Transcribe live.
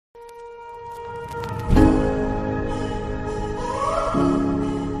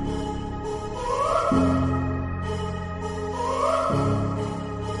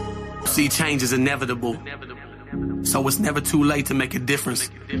see, change is inevitable. So it's never too late to make a difference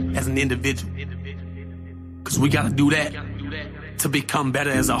as an individual. Because we got to do that to become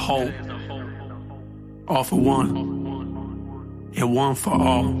better as a whole. All for one, and one for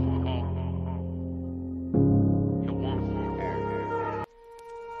all.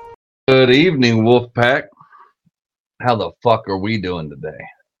 Good evening, Wolfpack. How the fuck are we doing today?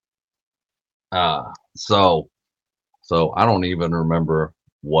 So I don't even remember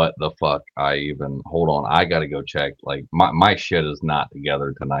what the fuck hold on. I gotta go check. Like my shit is not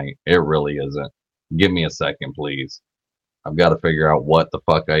together tonight. It really isn't. Give me a second, please. I've got to figure out what the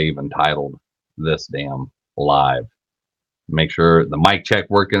fuck I even titled this damn live. Make sure the mic check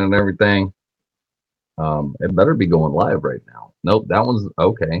working and everything. It better be going live right now. Nope, that one's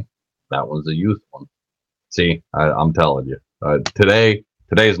okay. That one's a youth one. See, I'm telling you, today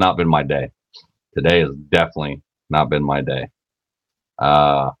has not been my day. Today has definitely not been my day. Okay,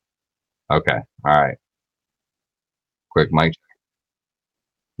 all right. Quick mic check.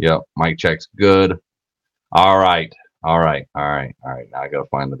 Yep, mic check's good. All right. Now I gotta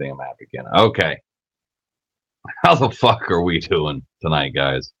find the damn app again. Okay. How the fuck are we doing tonight,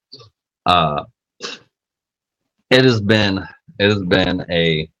 guys? It has been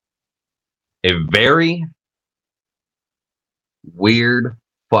a very weird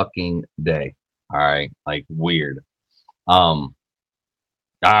fucking day. All right, like weird. All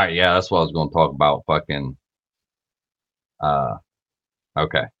right, yeah, that's what I was going to talk about. Fucking.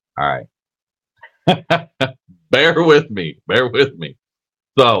 Okay, all right. Bear with me.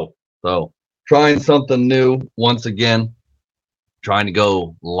 So trying something new once again. Trying to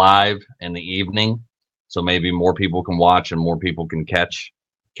go live in the evening, so maybe more people can watch and more people can catch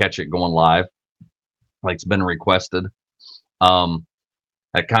it going live, like it's been requested.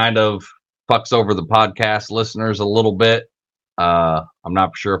 That kind of fucks over the podcast listeners a little bit. I'm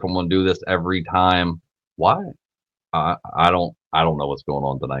not sure if I'm going to do this every time. Why? I don't know what's going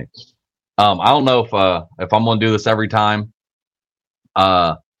on tonight. I don't know if I'm going to do this every time.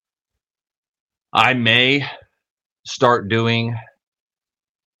 I may start doing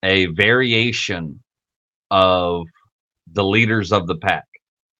a variation of the leaders of the pack.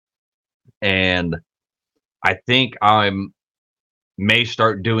 And I think I may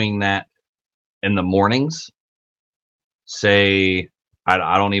start doing that in the mornings. Say,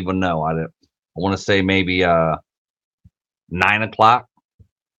 I don't even know. I want to say maybe 9 o'clock,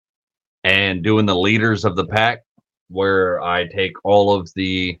 and doing the leaders of the pack, where I take all of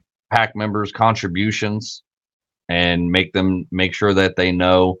the pack members' contributions and make sure that they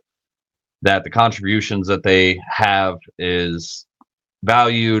know that the contributions that they have is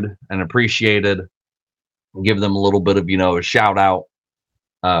valued and appreciated. Give them a little bit of, a shout out.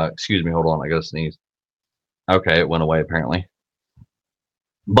 Excuse me, hold on, I gotta sneeze. Okay, it went away apparently.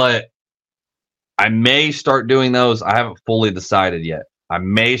 But I may start doing those. I haven't fully decided yet. I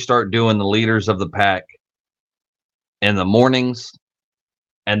may start doing the leaders of the pack in the mornings,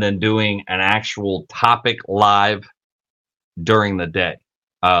 and then doing an actual topic live during the day,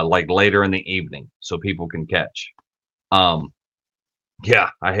 like later in the evening, so people can catch. Yeah,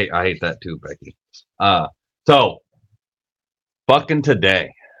 I hate that too, Becky. So fucking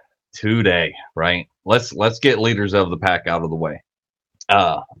today, right? Let's get leaders of the pack out of the way.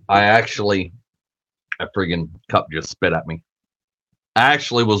 A friggin' cup just spit at me. I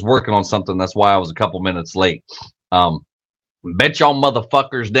actually was working on something. That's why I was a couple minutes late. Bet y'all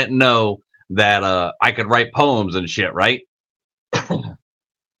motherfuckers didn't know that I could write poems and shit, right?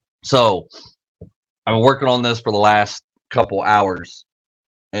 So I've been working on this for the last couple hours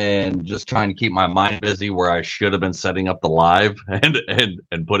and just trying to keep my mind busy, where I should have been setting up the live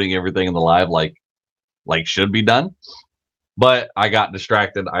and putting everything in the live like should be done. But I got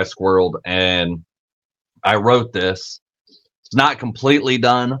distracted. I squirreled and I wrote this. It's not completely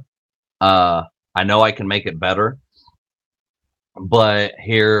done. I know I can make it better. But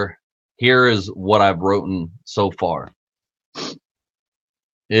here is what I've written so far.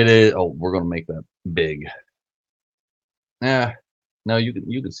 It is. Oh, we're gonna make that big. Yeah. No, you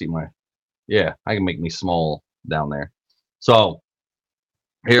can see my. Yeah, I can make me small down there. So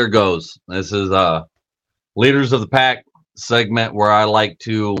here goes. This is leaders of the pack segment, where I like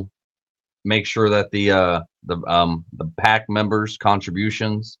to make sure that the pack members'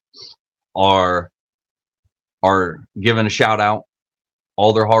 contributions are given a shout out.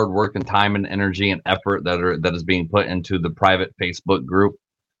 All their hard work and time and energy and effort that is being put into the private Facebook group,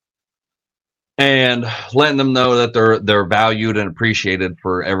 and letting them know that they're valued and appreciated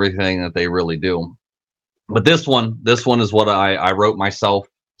for everything that they really do. But this one is what I wrote myself.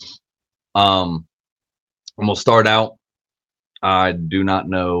 And we'll start out. I do not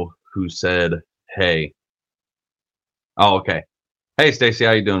know who said, hey. Oh, okay. Hey, Stacy,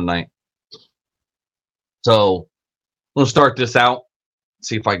 how you doing tonight? So we'll start this out.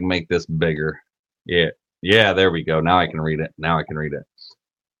 See if I can make this bigger. Yeah, there we go. Now I can read it.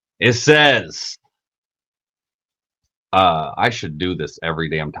 It says, I should do this every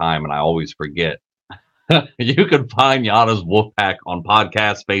damn time, and I always forget. You can find Yana's Wolfpack on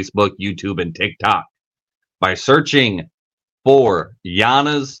podcast, Facebook, YouTube, and TikTok by searching for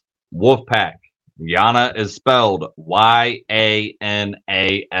Yana's Wolfpack. Yana is spelled Yanas.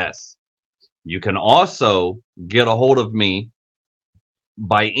 You can also get a hold of me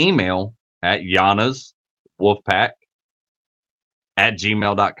by email at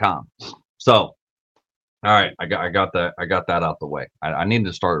yanaswolfpack@gmail.com. So, all right, I got that out the way. I need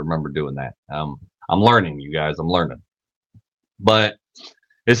to start remember doing that. I'm learning, you guys. I'm learning. But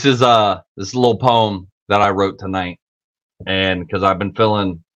this is this little poem that I wrote tonight, and because I've been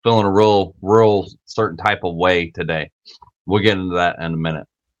feeling a real certain type of way today. We'll get into that in a minute.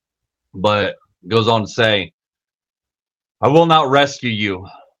 But it goes on to say, I will not rescue you,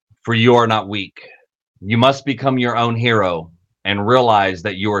 for you are not weak. You must become your own hero and realize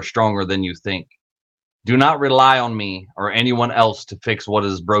that you are stronger than you think. Do not rely on me or anyone else to fix what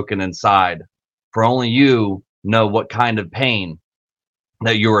is broken inside, for only you know what kind of pain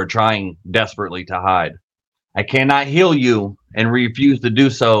that you are trying desperately to hide. I cannot heal you and refuse to do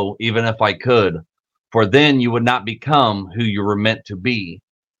so even if I could, for then you would not become who you were meant to be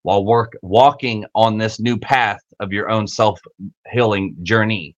while walking on this new path of your own self-healing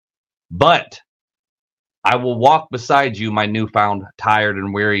journey. But I will walk beside you, my newfound tired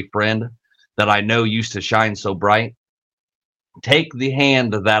and weary friend that I know used to shine so bright. Take the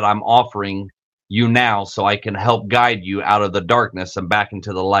hand that I'm offering you now so I can help guide you out of the darkness and back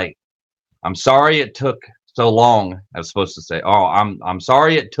into the light. I'm sorry it took so long. I was supposed to say, I'm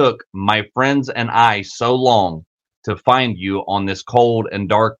sorry it took my friends and I so long to find you on this cold and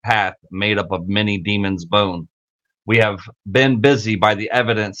dark path made up of many demons' bone. We have been busy by the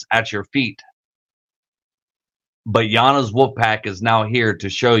evidence at your feet. But Yana's Wolfpack is now here to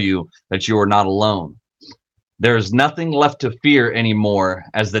show you that you are not alone. There is nothing left to fear anymore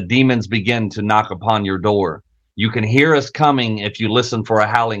as the demons begin to knock upon your door. You can hear us coming if you listen for a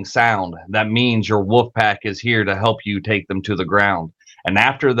howling sound. That means your Wolfpack is here to help you take them to the ground. And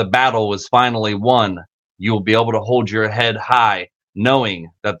after the battle is finally won, you will be able to hold your head high, knowing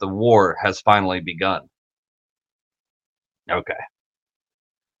that the war has finally begun. Okay.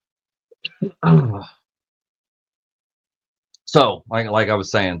 So, like I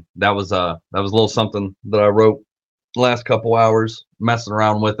was saying, that was a little something that I wrote the last couple hours, messing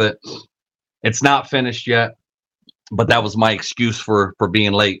around with it. It's not finished yet, but that was my excuse for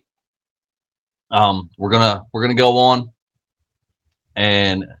being late. We're gonna go on,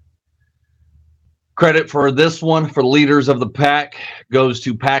 and credit for this one for leaders of the pack goes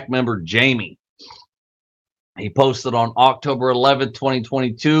to pack member Jamie. He posted on October 11th,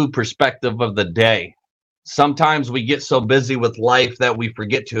 2022, perspective of the day. Sometimes we get so busy with life that we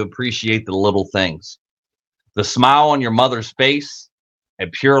forget to appreciate the little things. The smile on your mother's face, a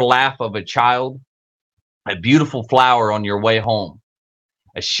pure laugh of a child, a beautiful flower on your way home,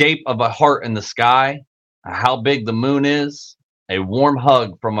 a shape of a heart in the sky, how big the moon is, a warm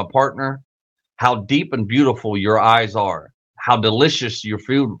hug from a partner, how deep and beautiful your eyes are, how delicious your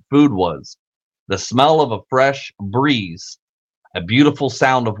food was, the smell of a fresh breeze, a beautiful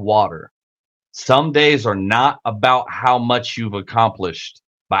sound of water. Some days are not about how much you've accomplished,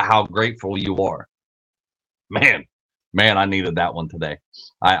 but how grateful you are. Man, I needed that one today.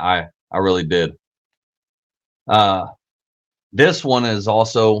 I really did. This one is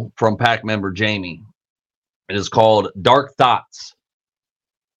also from pack member Jamie. It is called Dark Thoughts.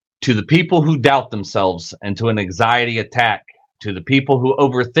 To the people who doubt themselves into an anxiety attack, to the people who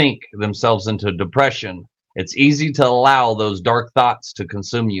overthink themselves into depression, it's easy to allow those dark thoughts to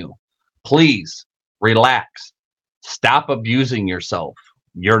consume you. Please relax. Stop abusing yourself.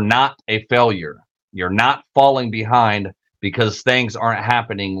 You're not a failure. You're not falling behind because things aren't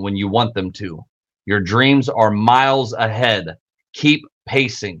happening when you want them to. Your dreams are miles ahead. Keep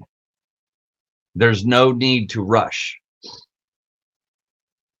pacing. There's no need to rush.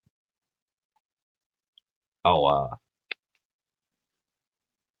 A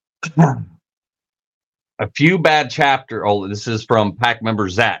few bad chapters. Oh, this is from pack member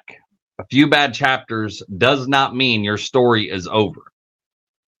Zach. A few bad chapters does not mean your story is over.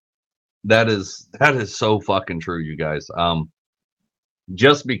 That is so fucking true, you guys.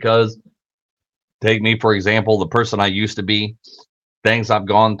 Just because, take me for example, the person I used to be, things I've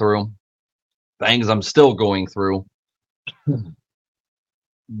gone through, things I'm still going through.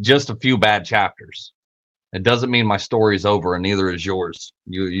 just a few bad chapters. It doesn't mean my story is over, and neither is yours.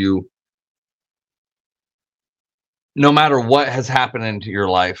 You no matter what has happened into your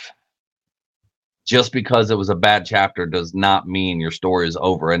life, just because it was a bad chapter does not mean your story is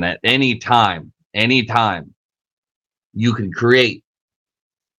over. And at any time, you can create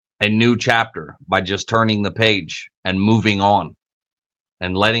a new chapter by just turning the page and moving on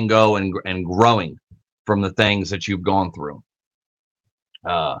and letting go and growing from the things that you've gone through.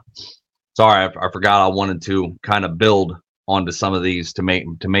 Sorry, I forgot I wanted to kind of build onto some of these to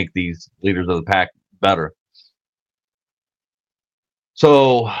make these leaders of the pack better.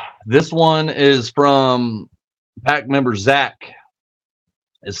 So this one is from pack member Zach.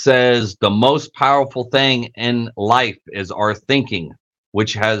 It says, the most powerful thing in life is our thinking,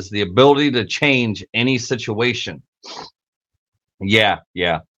 which has the ability to change any situation. Yeah.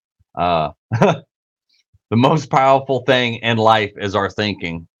 The most powerful thing in life is our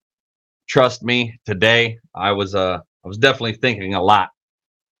thinking. Trust me, today I was definitely thinking a lot,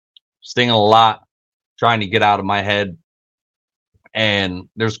 stinging a lot, trying to get out of my head. And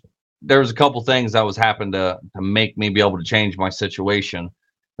there's a couple things that was happening to make me be able to change my situation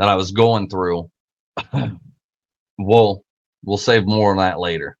that I was going through. We'll save more on that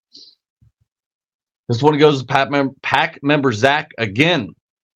later. This one goes to pack member Zach again.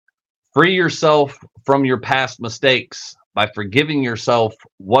 Free yourself from your past mistakes by forgiving yourself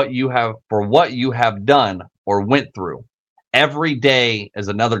for what you have done or went through. Every day is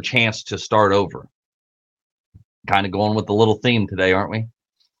another chance to start over. Kind of going with the little theme today, aren't we?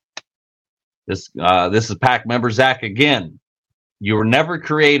 This is pack member Zach again. You were never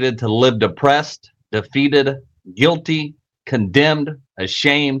created to live depressed, defeated, guilty, condemned,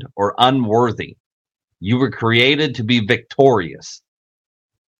 ashamed, or unworthy. You were created to be victorious.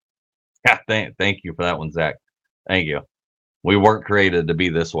 Thank you for that one, Zach. Thank you. We weren't created to be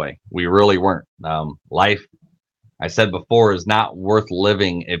this way. We really weren't. Life, I said before, is not worth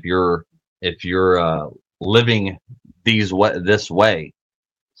living if you're living this way.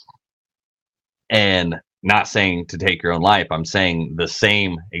 And not saying to take your own life. I'm saying the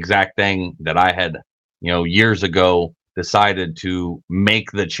same exact thing that I had, years ago decided to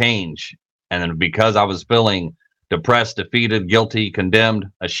make the change. And then because I was feeling depressed, defeated, guilty, condemned,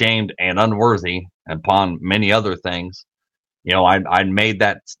 ashamed, and unworthy, upon many other things, I made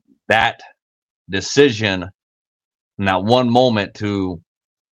that decision in that one moment to,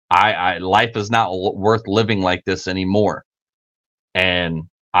 life is not worth living like this anymore. And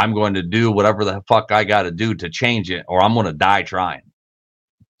I'm going to do whatever the fuck I got to do to change it, or I'm going to die trying.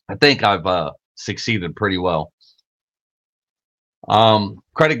 I think I've succeeded pretty well.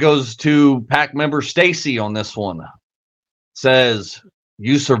 Credit goes to pack member Stacy on this one. Says,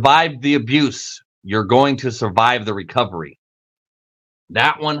 you survived the abuse. You're going to survive the recovery.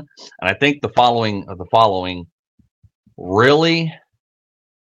 That one, and I think the following really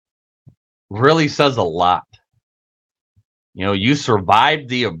says a lot. You survived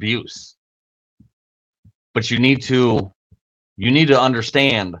the abuse, but you need to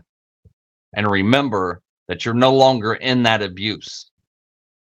understand and remember that you're no longer in that abuse.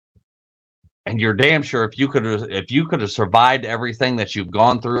 And you're damn sure if you could have survived everything that you've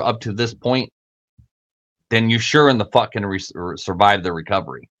gone through up to this point, then you sure in the fuck can survive the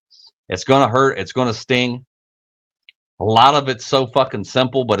recovery. It's gonna hurt. It's gonna sting. A lot of it's so fucking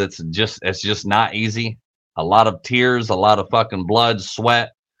simple, but it's just not easy. A lot of tears, a lot of fucking blood,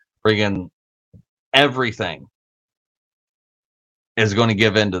 sweat, friggin' everything is going to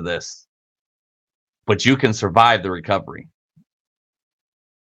give into this. But you can survive the recovery.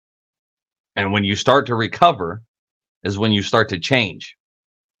 And when you start to recover is when you start to change.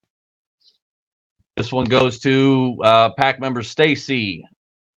 This one goes to pack member Stacy.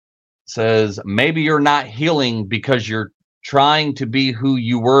 Says, maybe you're not healing because you're trying to be who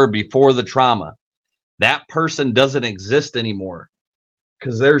you were before the trauma. That person doesn't exist anymore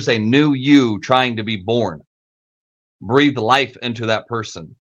because there's a new you trying to be born. Breathe life into that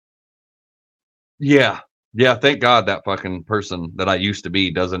person. Yeah. Thank God that fucking person that I used to be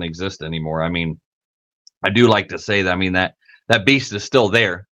doesn't exist anymore. I mean, I do like to say that. I mean, that beast is still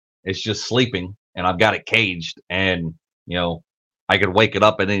there. It's just sleeping, and I've got it caged. And I could wake it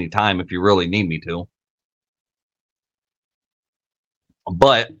up at any time if you really need me to.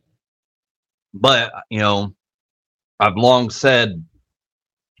 But I've long said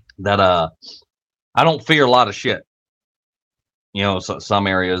that I don't fear a lot of shit. So some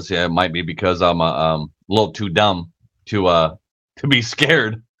areas, it might be because I'm a little too dumb to be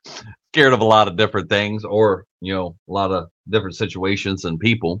scared of a lot of different things, or a lot of different situations and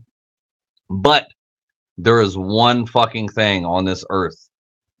people. But there is one fucking thing on this earth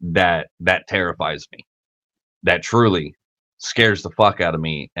that terrifies me. That truly scares the fuck out of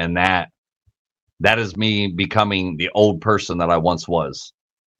me, and that is me becoming the old person that I once was.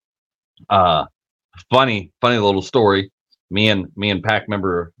 Funny little story. Me and pack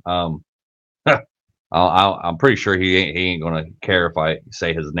member, I'm pretty sure he ain't gonna care if I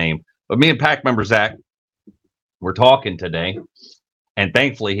say his name, but me and pack member Zach, we're talking today, and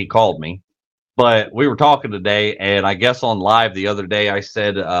thankfully he called me. But we were talking today, and I guess on live the other day I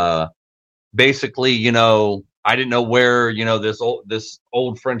said, basically, you know, I didn't know where, you know, this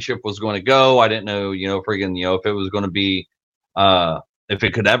old friendship was going to go. I didn't know, you know, friggin', you know, if it was going to be, if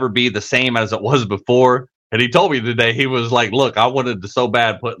it could ever be the same as it was before. And he told me today, he was like, look, I wanted to so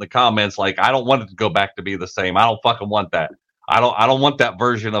bad put in the comments, like, I don't want it to go back to be the same. I don't fucking want that. I don't want that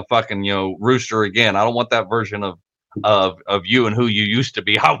version of fucking, you know, Rooster again. I don't want that version of you and who you used to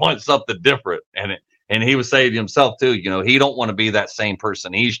be. I want something different. And he was saying to himself too, you know, he don't want to be that same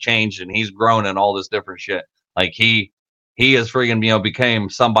person. He's changed and he's grown and all this different shit. Like he is friggin', you know, became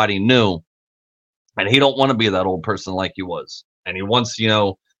somebody new, and he don't want to be that old person like he was. And he wants, you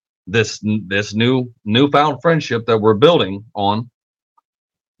know, this newfound friendship that we're building on,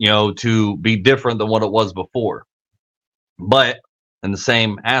 you know, to be different than what it was before. But in the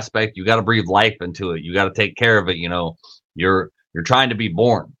same aspect, you got to breathe life into it. You got to take care of it. You know, you're trying to be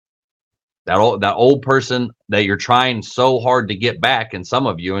born. That old person that you're trying so hard to get back, in some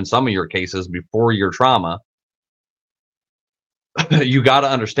of your cases, before your trauma, you got to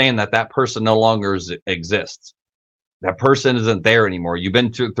understand that person no longer exists. That person isn't there anymore. You've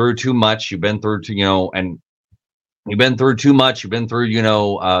been through too much. You've been through too much. You've been through, you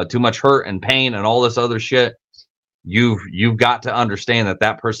know, too much hurt and pain and all this other shit. You've got to understand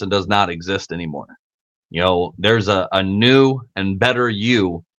that person does not exist anymore. You know, there's a new and better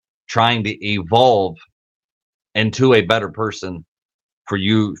you trying to evolve into a better person for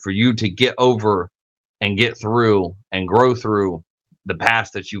you to get over and get through and grow through the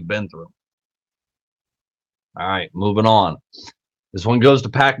past that you've been through. All right, moving on. This one goes to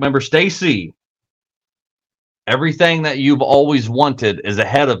pack member Stacy. Everything that you've always wanted is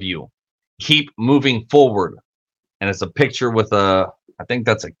ahead of you. Keep moving forward. And it's a picture with I think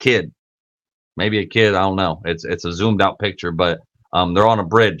that's a kid. Maybe a kid, I don't know. It's a zoomed out picture, but they're on a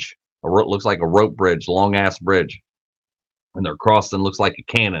bridge. Looks like a rope bridge, long ass bridge. And they're crossing, looks like a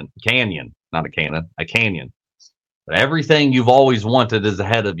canyon. Not a cannon, a canyon. But everything you've always wanted is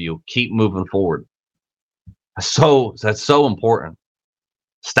ahead of you. Keep moving forward. So that's so important.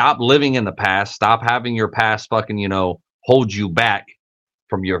 Stop living in the past. Stop having your past fucking, you know, hold you back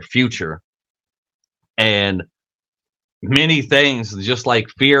from your future. And many things, just like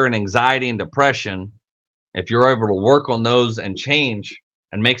fear and anxiety and depression, if you're able to work on those and change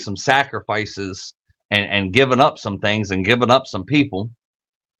and make some sacrifices and giving up some things and giving up some people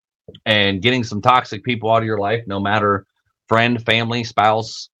and getting some toxic people out of your life, no matter friend, family,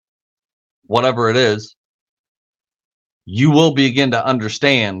 spouse, whatever it is, you will begin to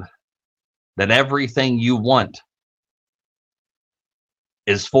understand that everything you want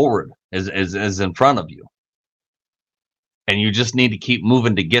is forward, is in front of you. And you just need to keep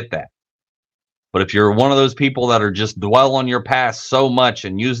moving to get that. But if you're one of those people that are just dwell on your past so much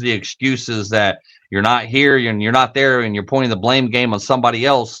and use the excuses that you're not here and you're not there and you're pointing the blame game on somebody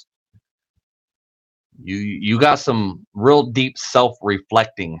else, you got some real deep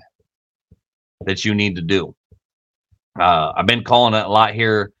self-reflecting that you need to do. I've been calling it a lot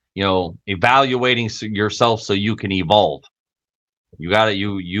here, you know, evaluating yourself so you can evolve.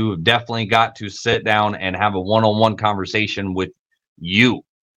 You definitely got to sit down and have a one-on-one conversation with you.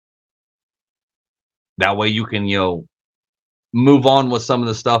 That way you can, you know, move on with some of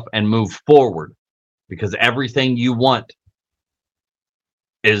the stuff and move forward, because everything you want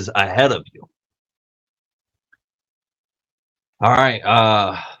is ahead of you. All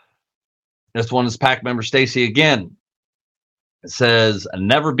right. This one is pack member Stacy again. It says,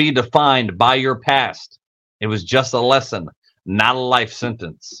 never be defined by your past. It was just a lesson, not a life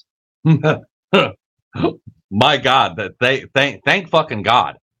sentence. My God, thank fucking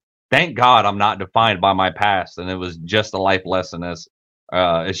God. Thank God I'm not defined by my past, and it was just a life lesson.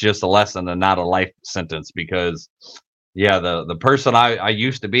 It's just a lesson and not a life sentence, because yeah, the person I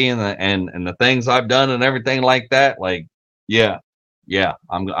used to be and the things I've done and everything like that, like yeah,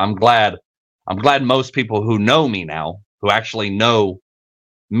 I'm glad most people who know me now, who actually know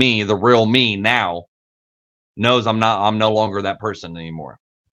me, the real me now, knows I'm no longer that person anymore.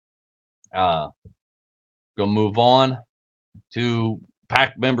 Go move on to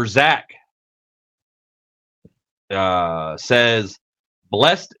pack member Zach. Says,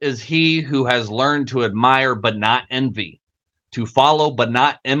 blessed is he who has learned to admire but not envy, to follow but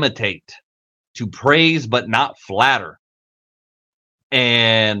not imitate, to praise but not flatter,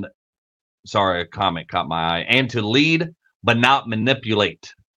 and sorry, a comment caught my eye, and to lead but not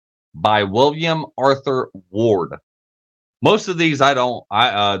manipulate, by William Arthur Ward. Most of these I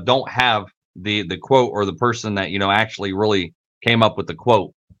don't have the quote or the person that actually really came up with the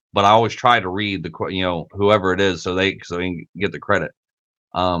quote, but I always try to read the quote, whoever it is, so they can get the credit.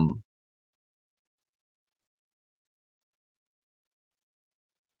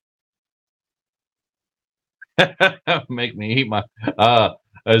 Make me eat my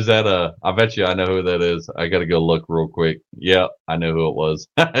is that I bet you I know who that is. I gotta go look real quick. Yeah, I know who it was.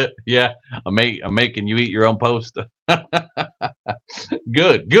 Yeah, I'm making you eat your own post.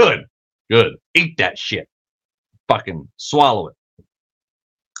 Good. Eat that shit. Fucking swallow it.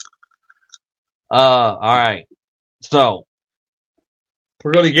 All right. So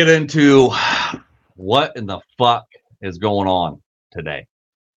we're gonna get into what in the fuck is going on today.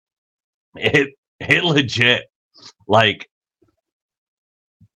 It legit, like,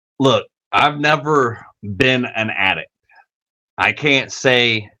 look, I've never been an addict. I can't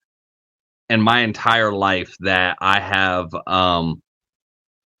say in my entire life that I have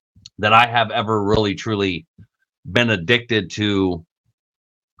ever really truly been addicted to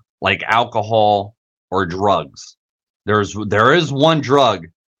like alcohol or drugs. There is one drug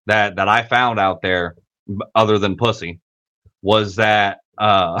that I found out there other than pussy, was that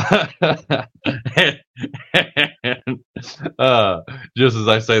just as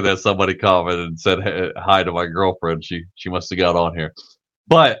I say that, somebody commented and said hi to my girlfriend. She must have got on here.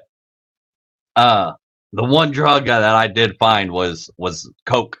 But the one drug that I did find was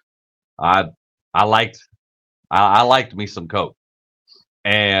coke. I liked me some coke,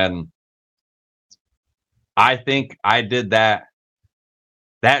 and I think I did that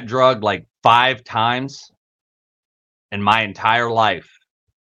drug like 5 times in my entire life.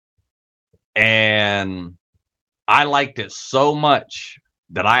 And I liked it so much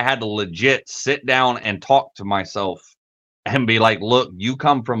that I had to legit sit down and talk to myself and be like, look, you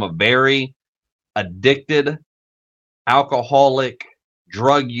come from a very addicted, alcoholic,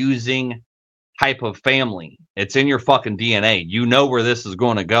 drug using type of family. It's in your fucking DNA. You know where this is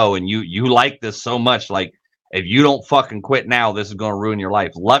going to go, and you like this so much. Like, if you don't fucking quit now, this is going to ruin your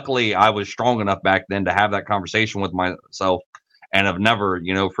life. Luckily, I was strong enough back then to have that conversation with myself, and have never,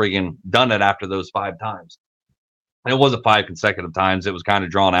 friggin' done it after those 5 times. And it wasn't 5 consecutive times. It was kind of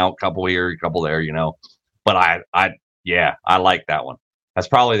drawn out, couple here, a couple there, But I like that one. That's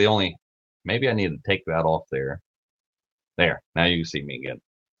probably the only. Maybe I need to take that off there. There. Now you can see me again.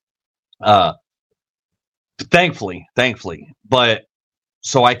 Thankfully. But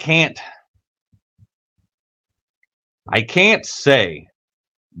so I can't say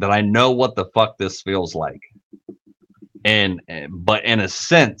that I know what the fuck this feels like. But in a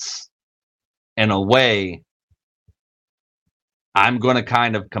sense, in a way, I'm going to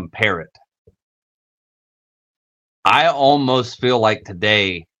kind of compare it. I almost feel like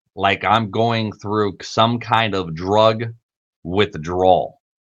today, like I'm going through some kind of drug withdrawal.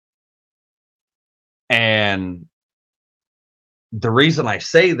 And the reason I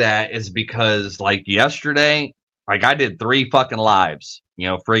say that is because, like, yesterday, like, I did 3 fucking lives,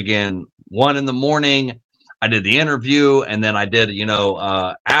 friggin' 1 in the morning. I did the interview, and then I did,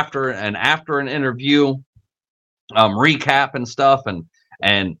 after an interview, recap and stuff.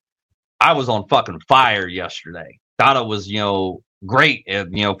 And I was on fucking fire yesterday. Thought it was, great.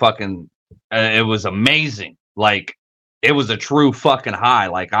 It was amazing. Like, it was a true fucking high.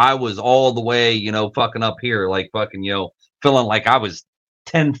 Like, I was all the way, fucking up here, like fucking, feeling like I was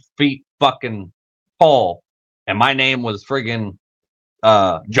 10 feet fucking tall, and my name was friggin'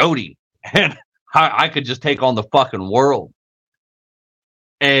 Jody, and I could just take on the fucking world.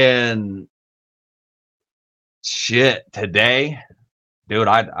 And shit, today, dude,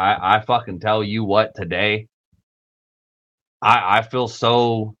 I fucking tell you what, today, I feel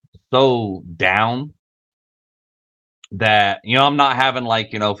so down that, I'm not having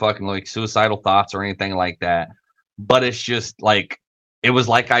like, fucking like suicidal thoughts or anything like that. But it's just like, it was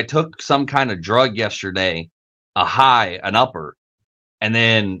like I took some kind of drug yesterday, a high, an upper. And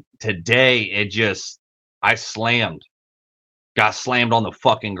then today I got slammed on the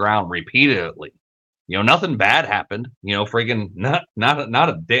fucking ground repeatedly. Nothing bad happened. Friggin' not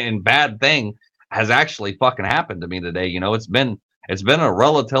a damn bad thing has actually fucking happened to me today. It's been a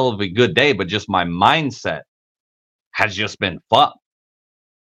relatively good day, but just my mindset has just been fucked.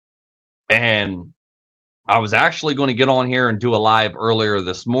 And I was actually going to get on here and do a live earlier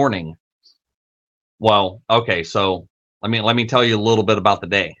this morning. Well, okay, so let me tell you a little bit about the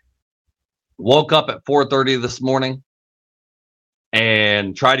day. Woke up at 4:30 this morning.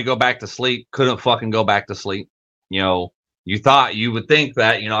 and tried to go back to sleep. Couldn't fucking go back to sleep. You know, you would think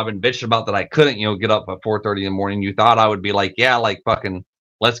that, you know, I've been bitching about that I couldn't, you know, get up at 4:30 in the morning. You thought I would be like, yeah, like fucking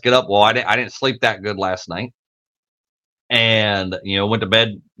let's get up. Well, I didn't sleep that good last night. And, you know, went to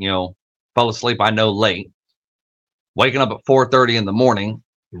bed, you know, fell asleep, I know, late. Waking up at 4:30 in the morning,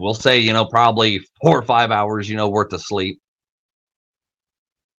 we'll say, you know, probably 4 or 5 hours, you know, worth of sleep.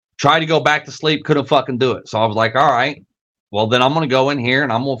 Tried to go back to sleep, couldn't fucking do it. So I was like, all right, well, then I'm going to go in here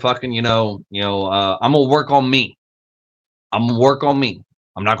and I'm going to fucking, I'm going to work on me. I'm going to work on me.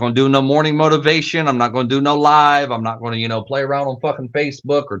 I'm not going to do no morning motivation. I'm not going to do no live. I'm not going to, you know, play around on fucking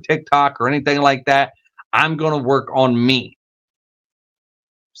Facebook or TikTok or anything like that. I'm going to work on me.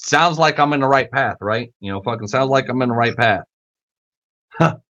 Sounds like I'm in the right path, right? You know, fucking sounds like I'm in the right path.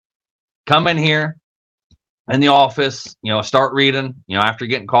 Come in here in the office, you know, start reading, you know, after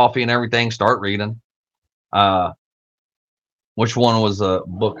getting coffee and everything, start reading. Which one was a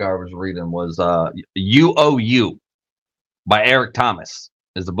book I was reading was UOU by Eric Thomas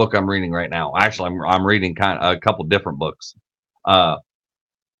is the book I'm reading right now. Actually, I'm reading a couple different books.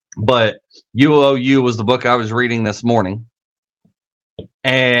 But UOU was the book I was reading this morning.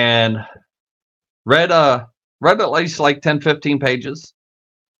 And read at least like 10, 15 pages.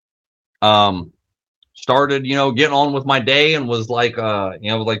 Started, you know, getting on with my day and was like,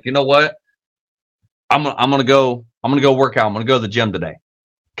 you know what? I'm gonna go work out. I'm gonna go to the gym today.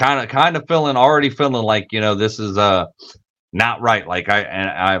 Kind of already feeling like, you know, this is not right. Like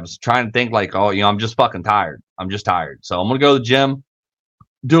I was trying to think like, oh, you know, I'm just fucking tired. I'm just tired. So I'm gonna go to the gym,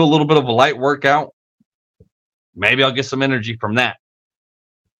 do a little bit of a light workout. Maybe I'll get some energy from that.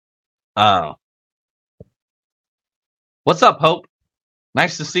 What's up, Hope?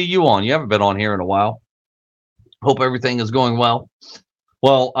 Nice to see you on. You haven't been on here in a while. Hope everything is going well.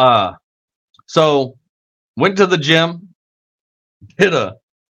 Well, so went to the gym. I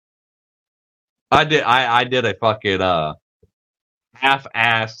did a fucking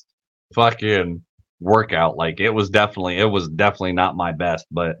half-assed fucking workout. Like it was definitely not my best,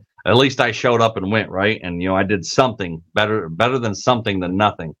 but at least I showed up and went, right? And, you know, I did something better than something than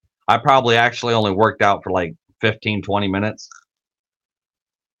nothing. I probably actually only worked out for like 15, 20 minutes.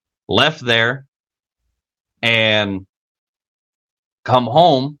 Left there and come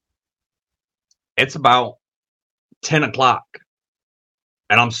home. It's about 10 o'clock.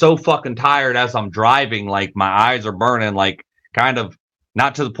 And I'm so fucking tired as I'm driving. Like my eyes are burning, like kind of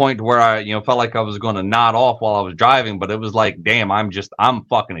not to the point to where I, you know, felt like I was going to nod off while I was driving, but it was like, damn, I'm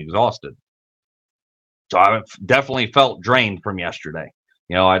fucking exhausted. So I definitely felt drained from yesterday.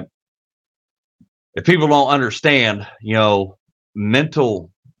 You know, if people don't understand, you know, mental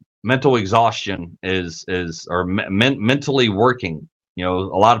exhaustion is mentally working. You know,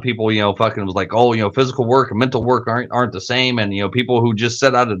 a lot of people, you know, fucking was like, oh, you know, physical work and mental work aren't the same. And, you know, people who just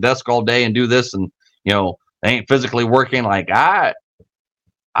sit at a desk all day and do this and, you know, they ain't physically working. Like I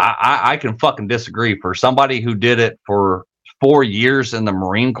can fucking disagree. For somebody who did it for 4 years in the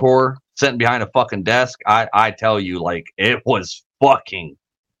Marine Corps, sitting behind a fucking desk, I tell you, like, it was fucking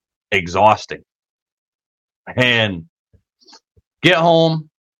exhausting. And get home,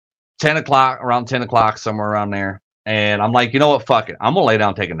 10 o'clock, around 10 o'clock, somewhere around there. And I'm like, you know what? Fuck it. I'm going to lay down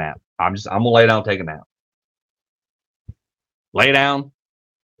and take a nap. I'm going to lay down and take a nap. Lay down.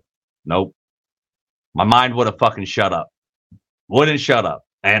 Nope. My mind would have fucking shut up. Wouldn't shut up.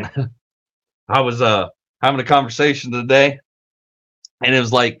 And I was having a conversation today. And it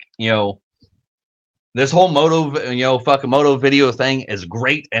was like, you know, this whole moto video thing is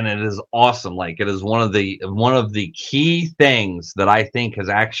great. And it is awesome. Like it is one of the key things that I think has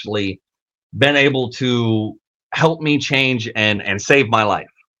actually been able to help me change and save my life.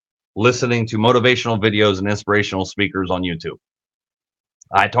 Listening to motivational videos and inspirational speakers on YouTube.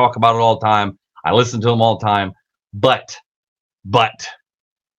 I talk about it all the time. I listen to them all the time. But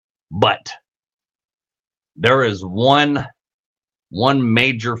there is one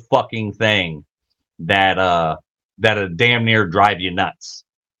major fucking thing that'll damn near drive you nuts.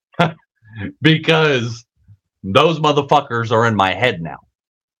 Because those motherfuckers are in my head now.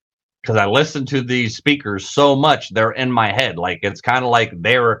 Because I listen to these speakers so much, they're in my head. Like it's kind of like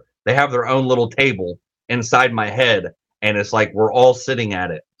they have their own little table inside my head, and it's like we're all sitting at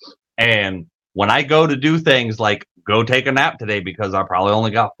it. And when I go to do things like go take a nap today because I probably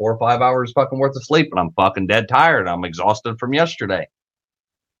only got 4 or 5 hours fucking worth of sleep and I'm fucking dead tired. I'm exhausted from yesterday.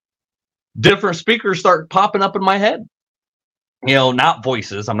 Different speakers start popping up in my head. You know, not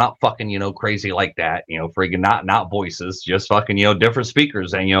voices. I'm not fucking, you know, crazy like that. You know, freaking not voices, just fucking, you know, different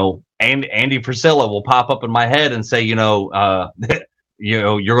speakers. And, you know, Andy Priscilla will pop up in my head and say, you know, you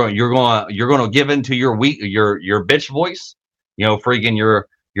know, you're going to give into your bitch voice. Freaking you're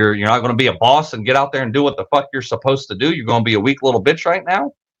not going to be a boss and get out there and do what the fuck you're supposed to do. You're going to be a weak little bitch right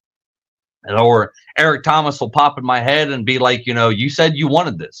now. Or Eric Thomas will pop in my head and be like, you said you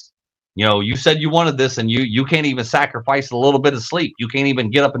wanted this. You said you wanted this, and you can't even sacrifice a little bit of sleep. You can't even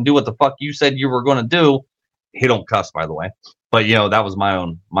get up and do what the fuck you said you were going to do. He don't cuss, by the way. But, that was my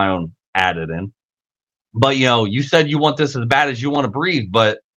own added in. But, you said you want this as bad as you want to breathe,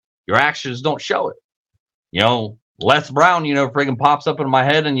 but your actions don't show it. Les Brown, friggin' pops up in my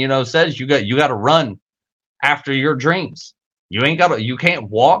head and, says you got to run after your dreams. You can't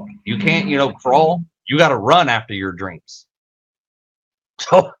walk. You can't, crawl. You got to run after your dreams.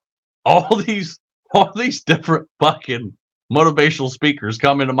 So all these different fucking motivational speakers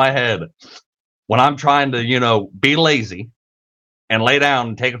come into my head when I'm trying to, be lazy and lay down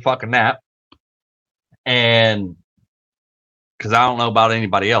and take a fucking nap. And because I don't know about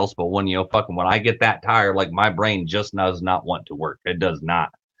anybody else, but when, when I get that tired, like my brain just does not want to work. It does not.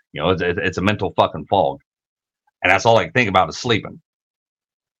 It's a mental fucking fog. And that's all I can think about is sleeping.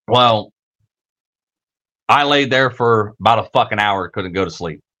 Well, I laid there for about a fucking hour, couldn't go to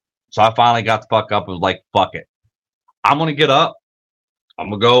sleep. So I finally got the fuck up and was like, fuck it. I'm going to get up. I'm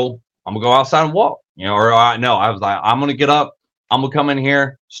going to go outside and walk. I was like, I'm going to get up. I'm going to come in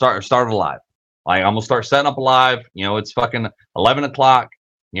here, start a live. Like, I'm going to start setting up a live. It's fucking 11 o'clock.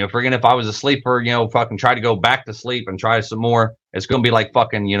 Friggin' if I was a sleeper, fucking try to go back to sleep and try some more. It's going to be like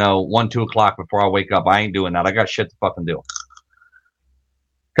fucking, 1, 2 o'clock before I wake up. I ain't doing that. I got shit to fucking do.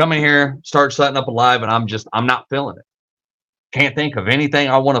 Come in here, start setting up a live, and I'm not feeling it. Can't think of anything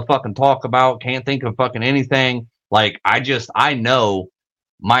I want to fucking talk about. Can't think of fucking anything. Like, I know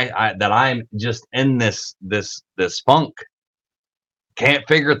that I'm just in this funk. Can't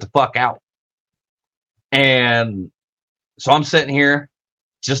figure it the fuck out. And so I'm sitting here,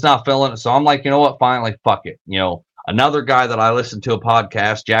 just not feeling it. So I'm like, you know what? Fine, like, fuck it. Another guy that I listened to a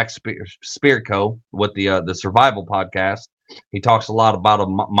podcast, Jack Spirko, with the Survival Podcast. He talks a lot about a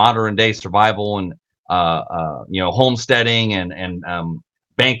modern day survival and homesteading and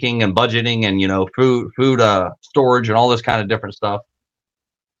banking and budgeting and food storage and all this kind of different stuff.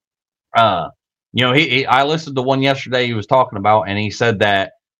 I listened to one yesterday he was talking about, and he said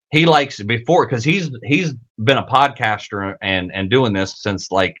that he likes before, because he's been a podcaster and doing this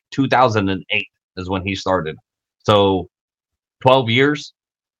since like 2008 is when he started. So 12 years.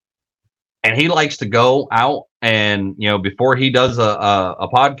 And he likes to go out and, before he does a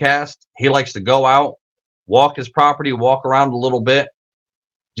podcast, he likes to go out, walk his property, walk around a little bit,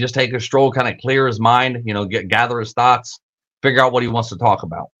 just take a stroll, kind of clear his mind, gather his thoughts, figure out what he wants to talk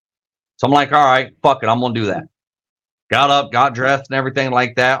about. So I'm like, all right, fuck it, I'm going to do that. Got up, got dressed and everything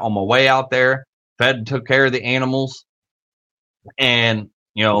like that. On my way out there, fed and took care of the animals, and,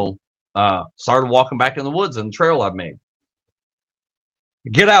 started walking back in the woods and the trail I've made. I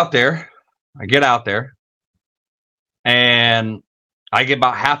get out there, and I get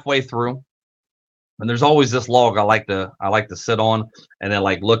about halfway through, and there's always this log I like to sit on and then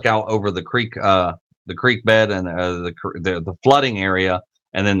like look out over the creek bed and the flooding area,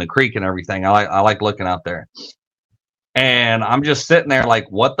 and then the creek and everything. I like looking out there. And I'm just sitting there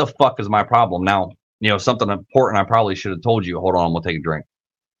like, what the fuck is my problem? Now, something important I probably should have told you. Hold on, I'm going to take a drink.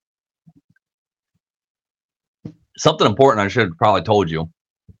 Something important I should have probably told you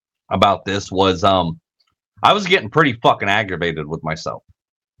about this was I was getting pretty fucking aggravated with myself.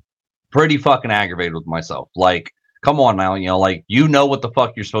 Like, come on now, like, what the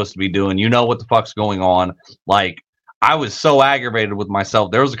fuck you're supposed to be doing. What the fuck's going on. Like, I was so aggravated with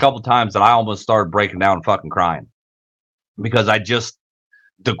myself. There was a couple times that I almost started breaking down and fucking crying. Because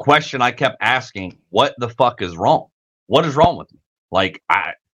the question I kept asking, what the fuck is wrong? What is wrong with me? Like,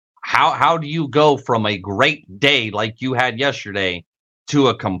 how do you go from a great day like you had yesterday to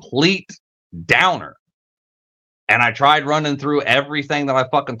a complete downer? And I tried running through everything that I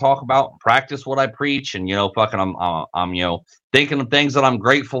fucking talk about, practice what I preach, and I'm thinking of things that I'm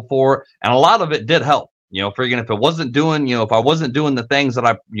grateful for, and a lot of it did help. Friggin' if I wasn't doing the things that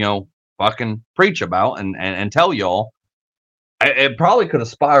I fucking preach about and tell y'all, it probably could have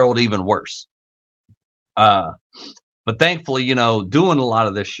spiraled even worse. But thankfully, doing a lot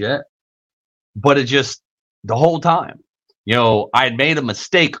of this shit, but it just, the whole time, I had made a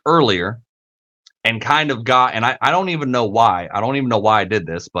mistake earlier and kind of got, and I don't even know why. I don't even know why I did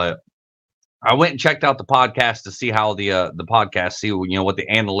this, but I went and checked out the podcast to see how the podcast, see, what the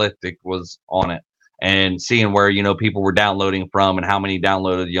analytic was on it, and seeing where, people were downloading from and how many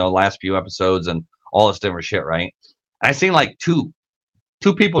downloaded, last few episodes and all this different shit, right? I seen like two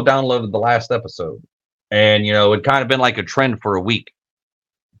people downloaded the last episode, and it kind of been like a trend for a week.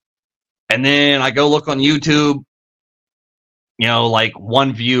 And then I go look on YouTube, you know, like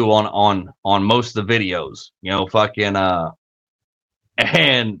one view on most of the videos, you know, fucking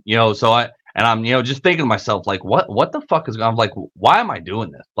and you know, I'm you know just thinking to myself like what the fuck is I'm like, why am I doing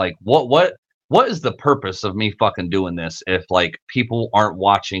this? Like what is the purpose of me fucking doing this if like people aren't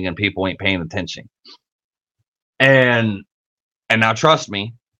watching and people ain't paying attention? And now trust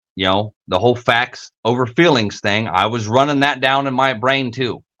me, you know, the whole facts over feelings thing, I was running that down in my brain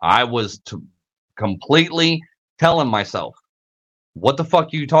too. I was completely telling myself, what the fuck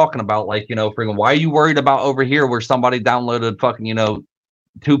are you talking about? Like, you know, freaking, why are you worried about over here where somebody downloaded fucking, you know,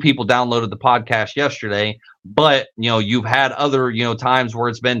 2 people downloaded the podcast yesterday, but, you know, you've had other, you know, times where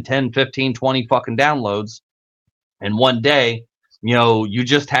it's been 10, 15, 20 fucking downloads in one day. You know, you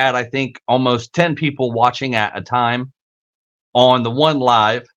just had, I think, almost 10 people watching at a time on the one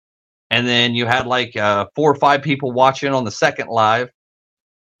live. And then you had like 4 or 5 people watching on the second live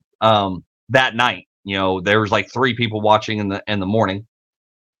that night. You know, there was like 3 people watching in the morning,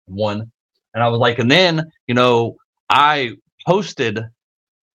 one. And I was like, and then, you know, I posted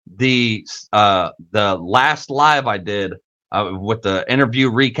the last live I did with the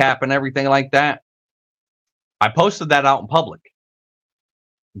interview recap and everything like that. I posted that out in public.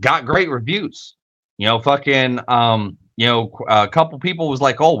 Got great reviews. You know, fucking you know, a couple people was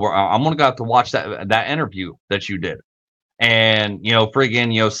like, "Oh, I'm gonna have to watch that interview that you did." And, you know,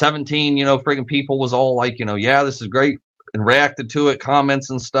 friggin', you know, 17, you know, friggin' people was all like, you know, yeah, this is great, and reacted to it,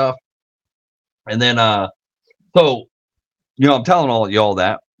 comments and stuff. And then, so, you know, I'm telling all y'all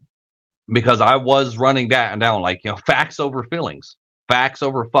that because I was running that down, like, you know, facts over feelings, facts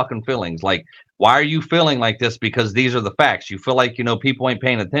over fucking feelings. Like, why are you feeling like this? Because these are the facts. You feel like, you know, people ain't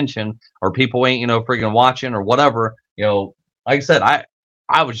paying attention or people ain't, you know, friggin' watching or whatever. You know, like I said,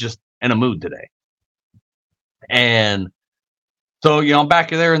 I was just in a mood today. And so, you know, I'm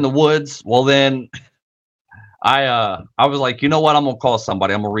back there in the woods. Well, then I was like, you know what? I'm going to call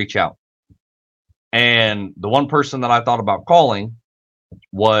somebody. I'm going to reach out. And the one person that I thought about calling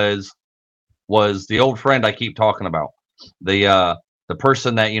was the old friend I keep talking about. The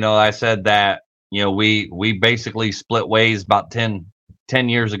person that, you know, I said that, you know, we basically split ways about 10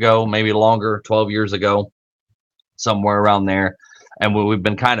 years ago, maybe longer, 12 years ago, somewhere around there. And we've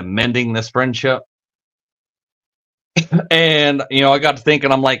been kind of mending this friendship. And, you know, I got to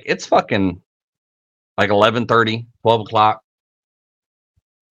thinking, I'm like, it's fucking like 11:30, 12 o'clock.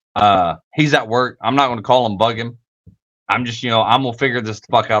 He's at work. I'm not going to call him, bug him. I'm just, you know, I'm going to figure this the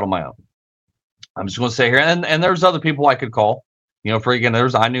fuck out on my own. I'm just going to sit here. And there's other people I could call, you know,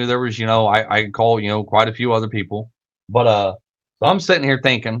 freaking I knew there was, you know, I could call, you know, quite a few other people. But, so I'm sitting here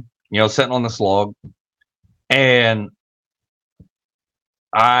thinking, you know, sitting on this log, and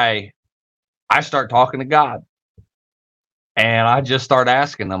I start talking to God. And I just start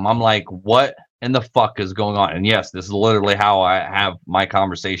asking them, I'm like, what in the fuck is going on? And yes, this is literally how I have my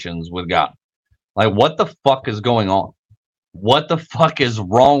conversations with God. Like, what the fuck is going on? What the fuck is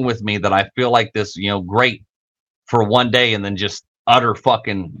wrong with me that I feel like this, you know, great for one day and then just utter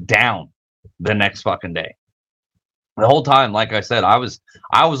fucking down the next fucking day? The whole time, like I said, I was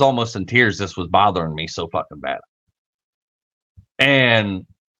almost in tears. This was bothering me so fucking bad. And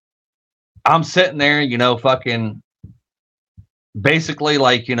I'm sitting there, you know, fucking basically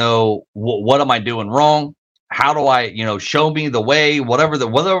like, you know, what am I doing wrong? How do I, you know, show me the way, whatever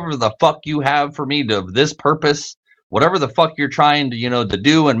the fuck you have for me to this purpose, whatever the fuck you're trying to, you know, to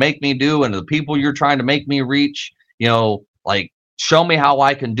do and make me do, and the people you're trying to make me reach, you know, like, show me how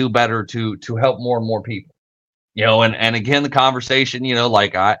I can do better to help more and more people, you know. And again, the conversation, you know,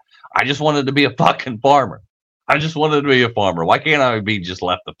 like I just wanted to be a fucking farmer. I just wanted to be a farmer. Why can't I be just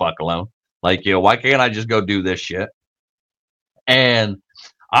left the fuck alone? Like, you know, why can't I just go do this shit? And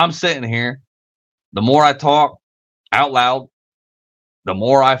I'm sitting here, the more I talk out loud, the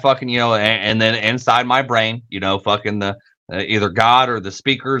more I fucking, you know, and then inside my brain, you know, fucking the either God or the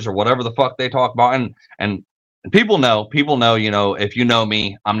speakers or whatever the fuck they talk about. And people know, you know, if you know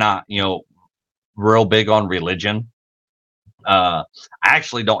me, I'm not, you know, real big on religion. I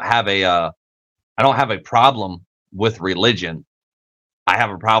actually don't have I don't have a problem with religion. I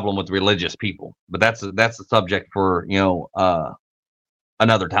have a problem with religious people, but that's a subject for, you know,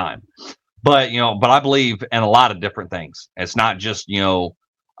 another time. But, you know, but I believe in a lot of different things. It's not just, you know,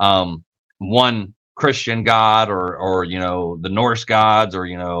 one Christian God or, you know, the Norse gods or,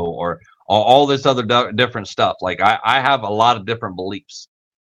 you know, or all this other different stuff. Like I have a lot of different beliefs.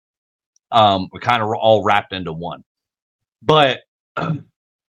 We kind of all wrapped into one. But, you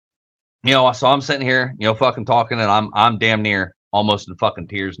know, so I'm sitting here, you know, fucking talking, and I'm damn near almost in fucking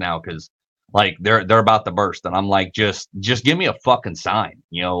tears now, because like they're about to burst, and I'm like, just give me a fucking sign,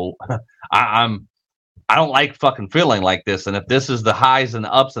 you know. I'm I don't like fucking feeling like this. And if this is the highs and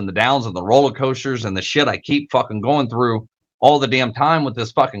the ups and the downs and the roller coasters and the shit I keep fucking going through all the damn time with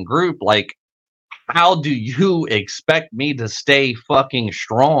this fucking group, like, how do you expect me to stay fucking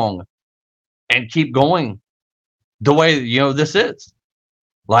strong and keep going the way, you know, this is?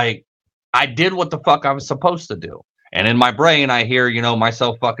 Like, I did what the fuck I was supposed to do. And in my brain, I hear, you know,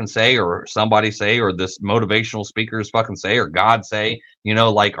 myself fucking say, or somebody say, or this motivational speakers fucking say, or God say, you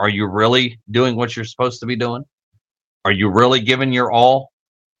know, like, are you really doing what you're supposed to be doing? Are you really giving your all?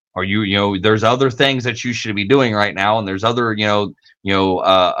 Are you, you know, there's other things that you should be doing right now. And there's other, there's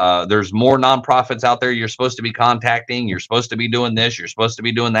more nonprofits out there you're supposed to be contacting. You're supposed to be doing this. You're supposed to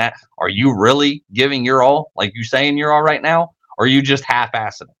be doing that. Are you really giving your all? Like you saying you're all right now? Or are you just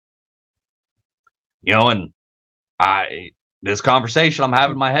half-assing it? You know, and this conversation I'm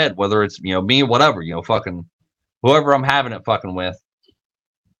having in my head, whether it's, you know, me or whatever, you know, fucking whoever I'm having it fucking with.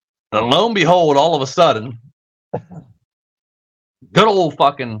 And lo and behold, all of a sudden, this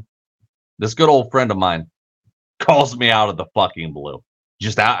good old friend of mine calls me out of the fucking blue.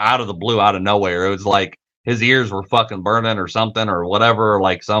 Just out of the blue, out of nowhere. It was like his ears were fucking burning or something or whatever, or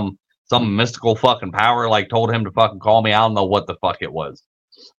like some mystical fucking power like told him to fucking call me. I don't know what the fuck it was.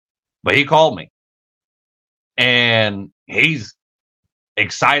 But he called me. And he's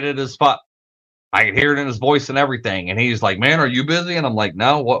excited as fuck. I can hear it in his voice and everything. And he's like, man, are you busy? And I'm like,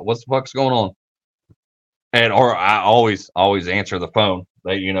 no, what's the fuck's going on? And, or I always answer the phone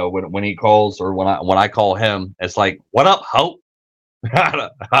that, you know, when he calls or when I call him, it's like, what up, Hope? I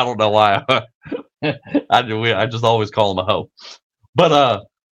don't know why. I just always call him a Hope. But,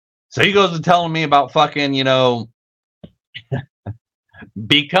 so he goes to telling me about fucking, you know,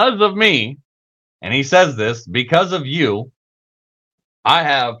 because of me, and he says this, because of you,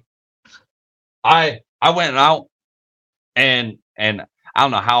 I went out and I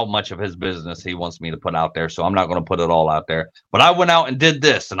don't know how much of his business he wants me to put out there, so I'm not going to put it all out there. But I went out and did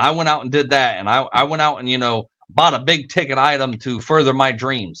this, and I went out and did that, and I went out and, you know, bought a big ticket item to further my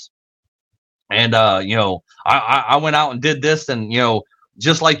dreams. And, you know, I went out and did this, and, you know,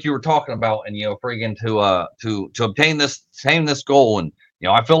 just like you were talking about, and, you know, friggin' to obtain this goal. And, you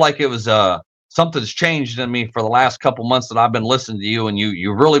know, I feel like it was, something's changed in me for the last couple months that I've been listening to you, and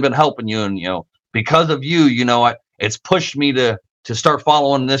you've really been helping you. And, you know, because of you, you know, it's pushed me to start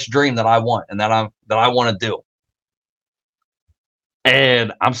following this dream that I want and that I want to do.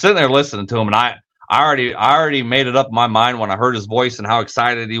 And I'm sitting there listening to him, and I already made it up in my mind when I heard his voice and how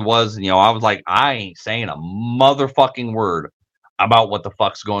excited he was. And, you know, I was like, I ain't saying a motherfucking word about what the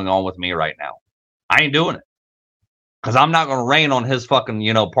fuck's going on with me right now. I ain't doing it. Because I'm not going to rain on his fucking,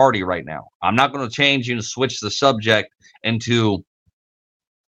 you know, party right now. I'm not going to change, you know, switch the subject into,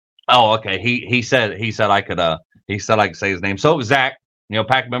 oh, okay. He said I could say his name. So Zach, you know,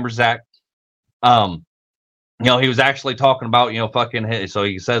 PAC member Zach, you know, he was actually talking about, you know, fucking, so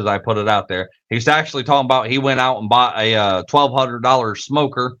he says, I put it out there. He's actually talking about, he went out and bought a $1,200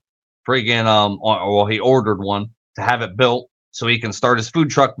 smoker, friggin', well, he ordered one to have it built so he can start his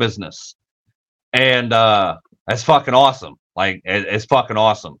food truck business. And, that's fucking awesome. Like, it's fucking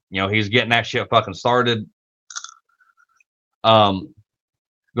awesome. You know, he's getting that shit fucking started. Going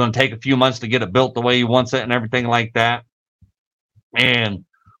to take a few months to get it built the way he wants it and everything like that. And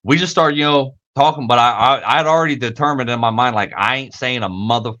we just started, you know, talking, but I'd already determined in my mind, like, I ain't saying a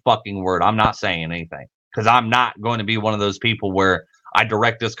motherfucking word. I'm not saying anything because I'm not going to be one of those people where I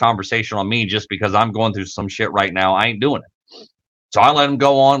direct this conversation on me just because I'm going through some shit right now. I ain't doing it. So I let him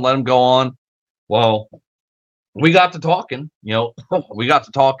go on. Well, we got to talking, you know,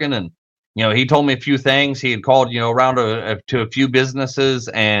 and, you know, he told me a few things. He had called, you know, around to a few businesses,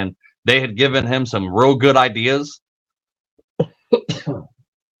 and they had given him some real good ideas.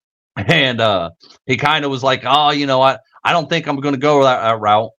 And he kind of was like, oh, you know, I don't think I'm going to go that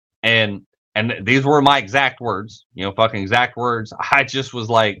route. And these were my exact words, you know, fucking exact words. I just was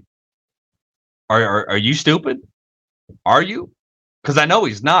like, are you stupid? Are you? Because I know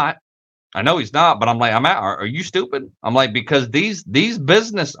he's not. But I'm like, are you stupid? I'm like, because these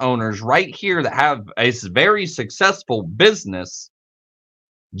business owners right here that have a very successful business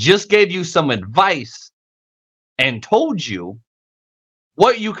just gave you some advice and told you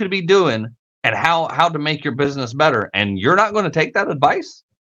what you could be doing and how to make your business better. And you're not going to take that advice?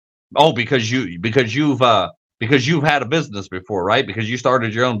 Oh, because you've had a business before, right? Because you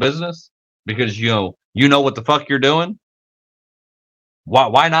started your own business, because you know what the fuck you're doing.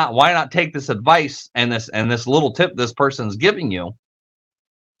 Why not take this advice and this little tip this person's giving you?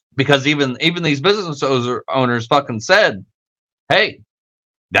 Because even these business owners fucking said, hey,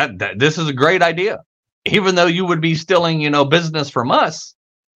 that this is a great idea. Even though you would be stealing, you know, business from us,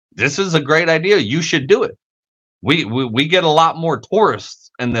 this is a great idea. You should do it. We get a lot more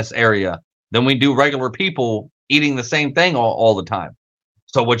tourists in this area than we do regular people eating the same thing all the time.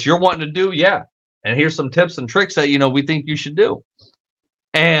 So what you're wanting to do, yeah. And here's some tips and tricks that, we think you should do.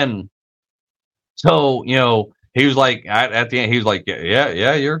 And so, he was like, at the end, he was like,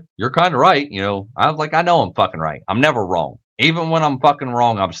 yeah, you're kind of right. I was like, I know I'm fucking right. I'm never wrong. Even when I'm fucking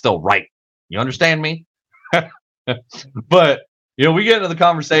wrong, I'm still right. You understand me? But, we get into the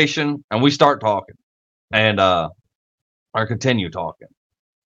conversation and we start talking and, or continue talking.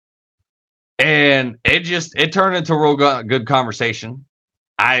 And it turned into a real good conversation.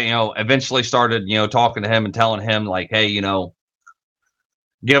 I, eventually started, talking to him and telling him like, hey,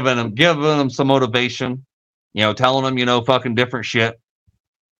 giving him some motivation, telling him, fucking different shit.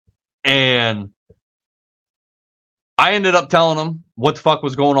 And I ended up telling him what the fuck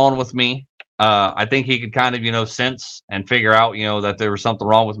was going on with me. I think he could kind of, sense and figure out, that there was something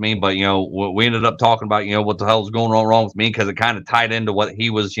wrong with me. But, we ended up talking about, what the hell was going on wrong with me, because it kind of tied into what he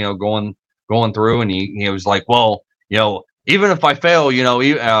was, going through. And he was like, well, even if I fail,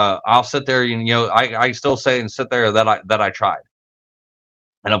 I'll sit there, I still say and sit there that I tried.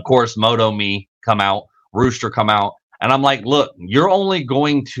 And of course, Moto Me come out, Rooster come out. And I'm like, look, you're only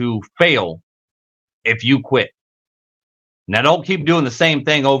going to fail if you quit. Now, don't keep doing the same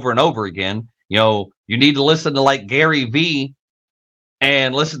thing over and over again. You need to listen to like Gary V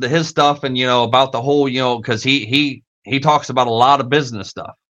and listen to his stuff and, about the whole, because he talks about a lot of business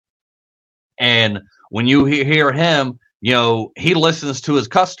stuff. And when you hear him, he listens to his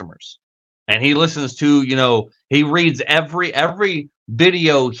customers and he listens to, he reads every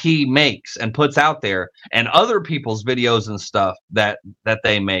video he makes and puts out there and other people's videos and stuff that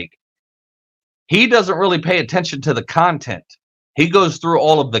they make. He doesn't really pay attention to the content. He goes through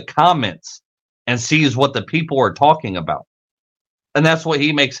all of the comments and sees what the people are talking about. And that's what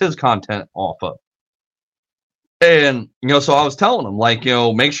he makes his content off of. And, so I was telling him, like,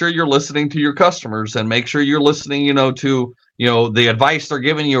 make sure you're listening to your customers and make sure you're listening, to, the advice they're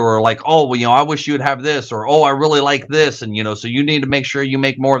giving you, or like, oh, well, I wish you'd have this, or, oh, I really like this. And, so you need to make sure you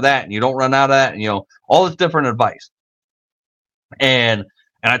make more of that and you don't run out of that. And, all this different advice. And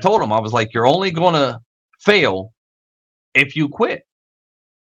I told him, I was like, you're only going to fail if you quit.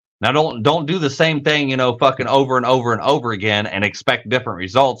 Now, don't do the same thing, fucking over and over and over again and expect different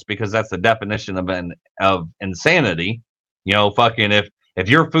results, because that's the definition of insanity. Fucking if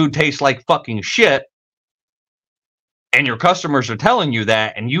your food tastes like fucking shit and your customers are telling you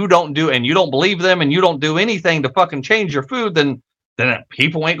that and you don't believe them and you don't do anything to fucking change your food, then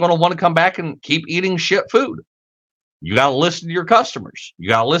people ain't going to want to come back and keep eating shit food. You got to listen to your customers. You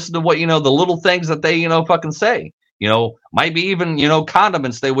got to listen to what, the little things that they, fucking say. Might be even,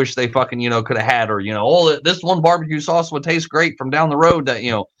 condiments they wish they fucking, could have had, or, oh, this one barbecue sauce would taste great from down the road, that,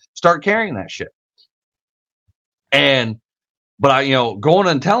 start carrying that shit. But I, going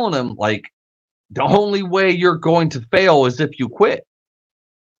and telling them, like, the only way you're going to fail is if you quit.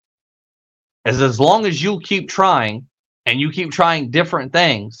 As long as you keep trying and you keep trying different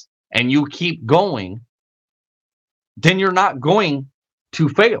things and you keep going, then you're not going to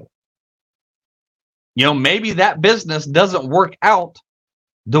fail. Maybe that business doesn't work out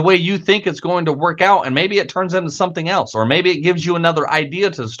the way you think it's going to work out, and maybe it turns into something else, or maybe it gives you another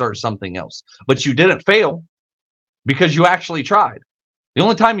idea to start something else, but you didn't fail because you actually tried. The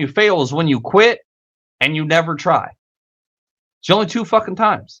only time you fail is when you quit and you never try. It's only 2 fucking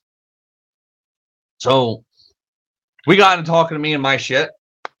times. So we got into talking to me and my shit.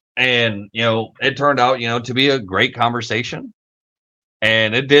 And, it turned out, to be a great conversation,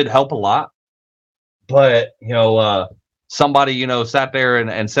 and it did help a lot. But, somebody, sat there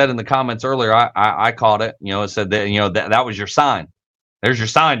and said in the comments earlier, I caught it, it said that, that was your sign. There's your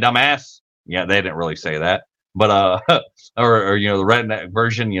sign, dumbass. Yeah, they didn't really say that, but, or the redneck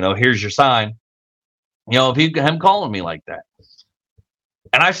version, here's your sign, of him calling me like that.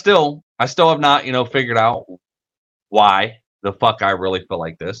 And I still have not, figured out why the fuck I really feel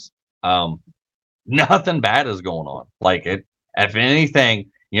like this. Nothing bad is going on. Like, it, if anything,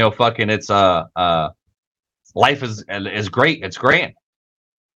 fucking it's life is great. It's grand.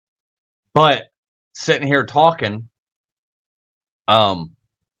 But sitting here talking,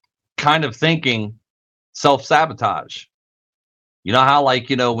 kind of thinking self-sabotage. You know how, like,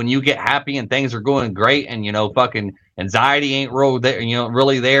 when you get happy and things are going great and, fucking anxiety ain't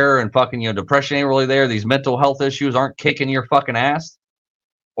really there, and fucking, depression ain't really there. These mental health issues aren't kicking your fucking ass.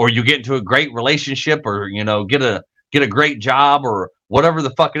 Or you get into a great relationship, or, get a great job, or whatever the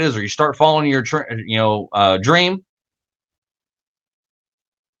fuck it is, or you start following your, dream.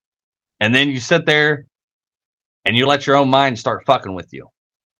 And then you sit there and you let your own mind start fucking with you.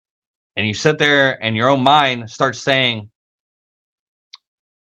 And you sit there and your own mind starts saying,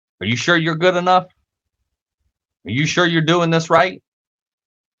 are you sure you're good enough? Are you sure you're doing this right?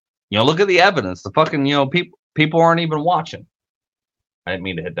 Look at the evidence. The fucking, people aren't even watching. I didn't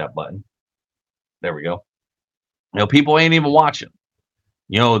mean to hit that button. There we go. People ain't even watching.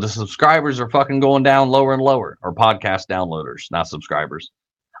 The subscribers are fucking going down lower and lower, or podcast downloaders, not subscribers.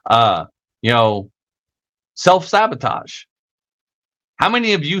 Self-sabotage. How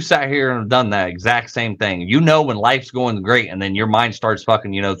many of you sat here and have done that exact same thing? When life's going great, and then your mind starts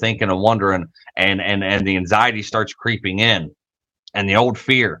fucking, thinking and wondering, and the anxiety starts creeping in, and the old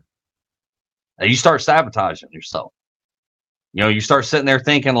fear. And you start sabotaging yourself. You start sitting there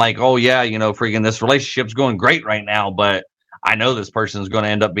thinking like, oh yeah, freaking this relationship's going great right now, but I know this person's going to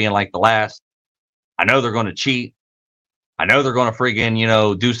end up being like the last. I know they're going to cheat. I know they're going to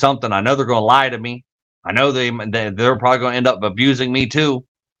freaking, do something. I know they're going to lie to me. I know they're probably going to end up abusing me too.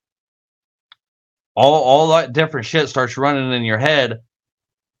 All that different shit starts running in your head,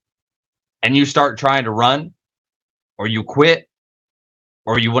 and you start trying to run, or you quit,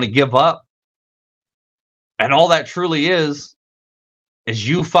 or you want to give up. And all that truly is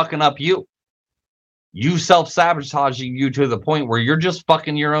you fucking up you. You self-sabotaging you to the point where you're just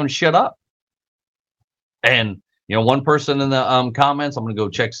fucking your own shit up. And, one person in the comments, I'm going to go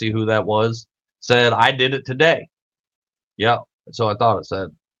check, see who that was, said, I did it today. Yeah, so I thought it said,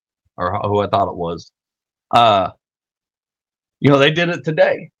 or who I thought it was. They did it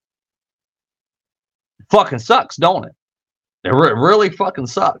today. Fucking sucks, don't it? It really fucking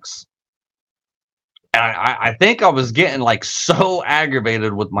sucks. And I think I was getting like so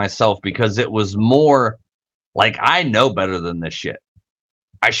aggravated with myself because it was more like, I know better than this shit.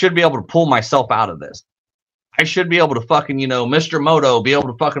 I should be able to pull myself out of this. I should be able to fucking, Mr. Moto, be able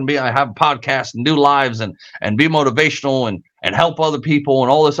to fucking have a podcast and do lives and be motivational and help other people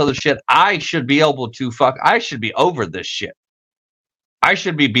and all this other shit. I should be able to I should be over this shit. I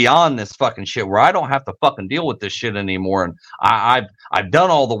should be beyond this fucking shit where I don't have to fucking deal with this shit anymore. And I've done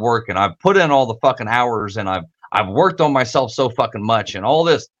all the work, and I've put in all the fucking hours, and I've worked on myself so fucking much and all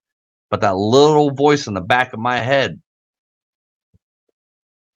this. But that little voice in the back of my head,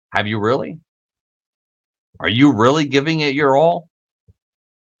 have you really? Are you really giving it your all?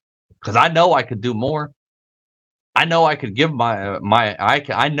 Because I know I could do more. I know I could give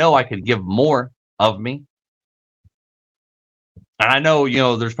I know I could give more of me. And I know,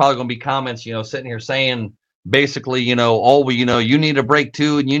 there's probably going to be comments, sitting here saying basically, you need a break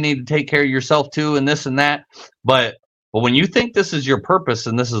too, and you need to take care of yourself too, and this and that. But when you think this is your purpose,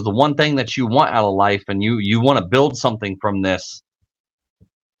 and this is the one thing that you want out of life, and you want to build something from this,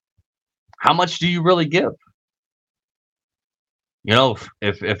 how much do you really give?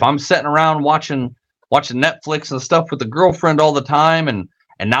 If I'm sitting around watching Netflix and stuff with the girlfriend all the time, and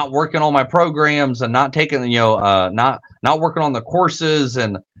not working on my programs, and not taking, not working on the courses,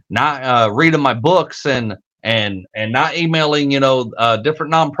 and not reading my books, and not emailing,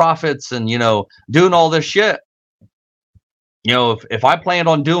 different nonprofits, and, doing all this shit. If I planned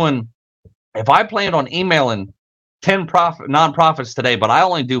on emailing 10 nonprofits today, but I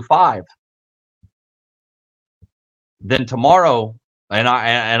only do 5, then tomorrow, and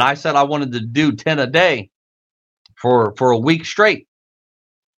I said I wanted to do 10 a day for a week straight.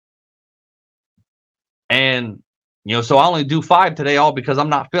 And, so I only do 5 today, all because I'm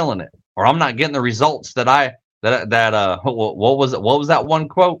not feeling it, or I'm not getting the results that what was it? What was that one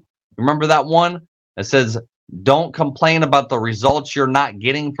quote? Remember that one? It says, don't complain about the results you're not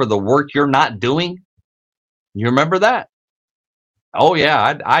getting for the work you're not doing. You remember that? Oh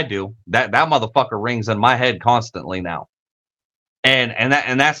yeah, I do. That motherfucker rings in my head constantly now. And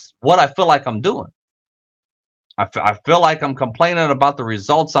that's what I feel like I'm doing. I feel like I'm complaining about the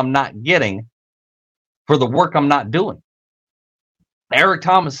results I'm not getting for the work I'm not doing. Eric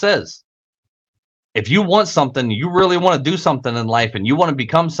Thomas says, if you want something, you really want to do something in life, and you want to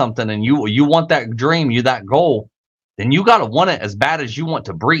become something, and you want that dream, that goal, then you got to want it as bad as you want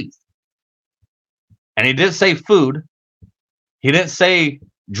to breathe. And he didn't say food. He didn't say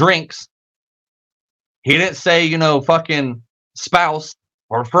drinks. He didn't say, fucking spouse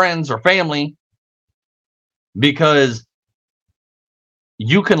or friends or family, because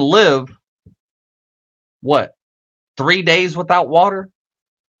you can live, 3 days without water?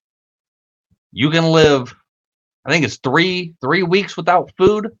 You can live, I think it's 3 weeks without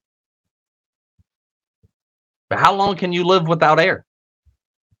food. But how long can you live without air?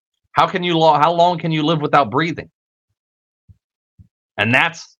 How long can you live without breathing? And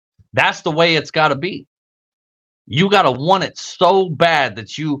that's the way it's got to be. You got to want it so bad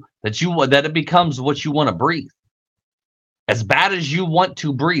that it becomes what you want to breathe. as bad as you want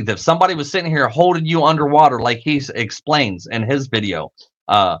to breathe, if somebody was sitting here holding you underwater, like he explains in his video,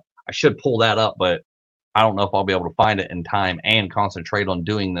 I should pull that up, but I don't know if I'll be able to find it in time and concentrate on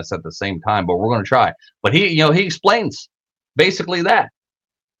doing this at the same time, but we're going to try. But he explains basically that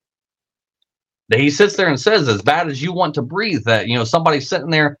he sits there and says, as bad as you want to breathe, that, somebody's sitting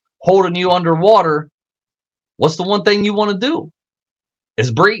there holding you underwater. What's the one thing you want to do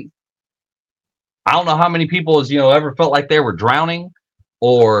is breathe. I don't know how many people has, ever felt like they were drowning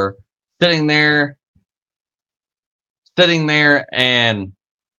or sitting there and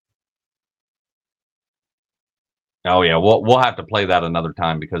oh yeah, we'll have to play that another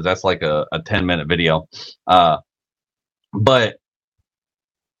time because that's like a 10-minute video. But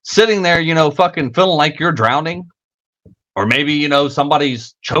sitting there, fucking feeling like you're drowning, or maybe,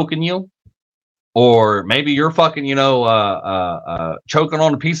 somebody's choking you, or maybe you're fucking, choking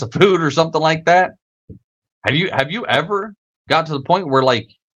on a piece of food or something like that. Have you ever got to the point where like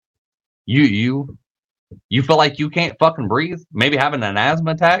you feel like you can't fucking breathe? Maybe having an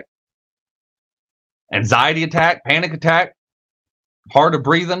asthma attack, anxiety attack, panic attack, hard of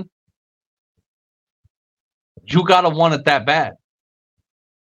breathing. You gotta want it that bad.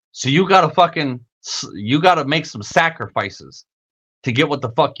 So you gotta make some sacrifices to get what the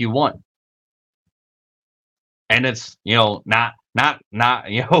fuck you want. And it's,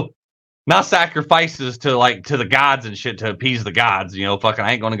 not sacrifices to the gods and shit to appease the gods. Fucking,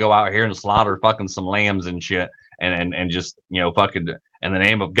 I ain't gonna go out here and slaughter fucking some lambs and shit and just, fucking in the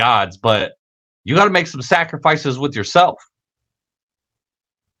name of gods. But you got to make some sacrifices with yourself.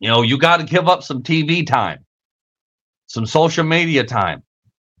 You got to give up some TV time, some social media time.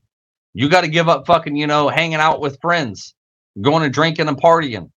 You got to give up fucking, hanging out with friends, going and drinking and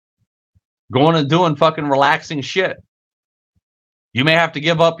partying, going and doing fucking relaxing shit. You may have to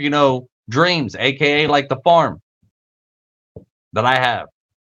give up, dreams, aka like the farm that I have.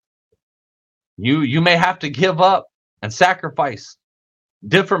 You may have to give up and sacrifice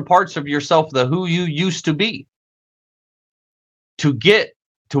different parts of yourself, who you used to be, to get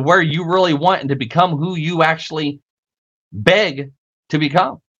to where you really want and to become who you actually beg to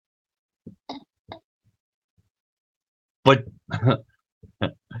become. But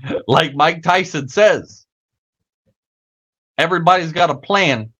like Mike Tyson says, everybody's got a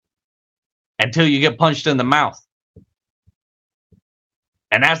plan until you get punched in the mouth.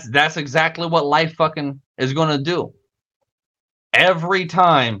 And that's exactly what life fucking is going to do. Every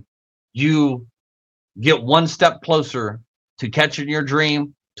time you get one step closer to catching your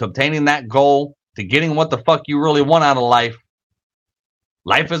dream, to obtaining that goal, to getting what the fuck you really want out of life,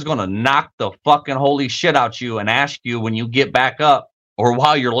 life is going to knock the fucking holy shit out you and ask you when you get back up or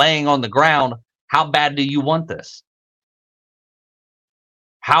while you're laying on the ground, how bad do you want this?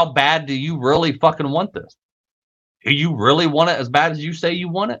 How bad do you really fucking want this? Do you really want it as bad as you say you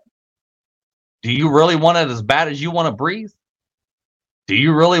want it? Do you really want it as bad as you want to breathe? Do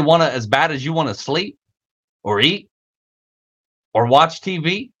you really want it as bad as you want to sleep or eat or watch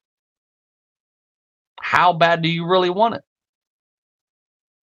TV? How bad do you really want it?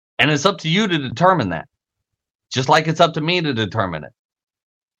 And it's up to you to determine that. Just like it's up to me to determine it.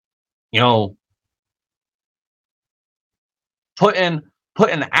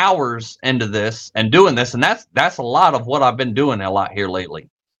 Putting hours into this and doing this, and that's a lot of what I've been doing a lot here lately.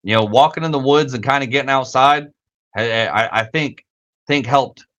 Walking in the woods and kind of getting outside, I think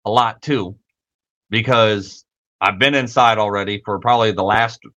helped a lot too, because I've been inside already for probably the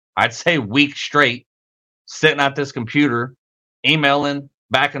last, I'd say, week straight, sitting at this computer, emailing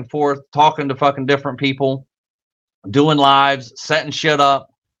back and forth, talking to fucking different people, doing lives, setting shit up,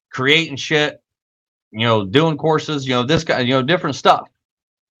 creating shit, doing courses, this guy, different stuff.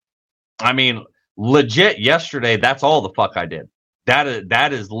 I mean, legit yesterday, that's all the fuck I did.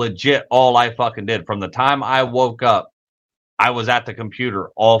 That is legit all I fucking did. From the time I woke up, I was at the computer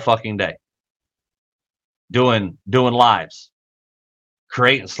all fucking day. Doing lives,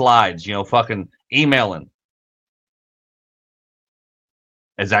 creating slides, fucking emailing.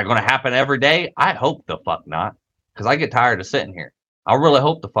 Is that going to happen every day? I hope the fuck not, because I get tired of sitting here. I really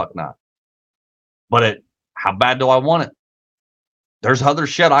hope the fuck not. But how bad do I want it? There's other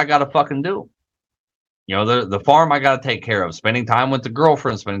shit I got to fucking do. The farm I got to take care of, spending time with the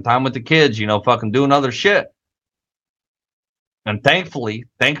girlfriend, spending time with the kids, fucking doing other shit. And thankfully,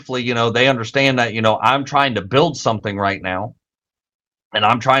 they understand that, I'm trying to build something right now, and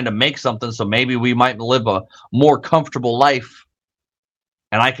I'm trying to make something. So maybe we might live a more comfortable life,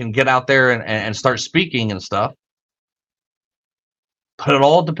 and I can get out there and start speaking and stuff. But it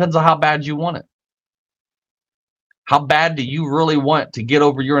all depends on how bad you want it. How bad do you really want to get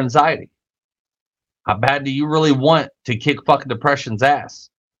over your anxiety? How bad do you really want to kick fucking depression's ass?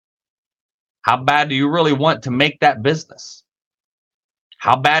 How bad do you really want to make that business?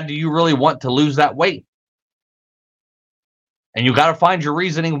 How bad do you really want to lose that weight? And you got to find your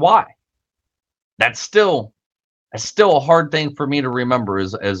reasoning why. That's still a hard thing for me to remember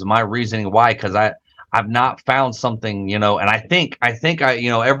is my reasoning why, because I've not found something, and I think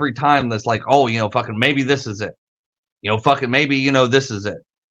every time that's like, oh, fucking maybe this is it. Fucking maybe, this is it.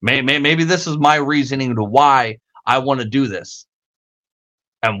 Maybe this is my reasoning to why I want to do this.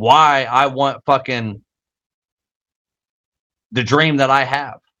 And why I want fucking the dream that I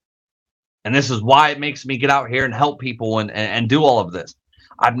have. And this is why it makes me get out here and help people and do all of this.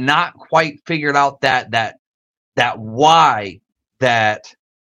 I've not quite figured out that why that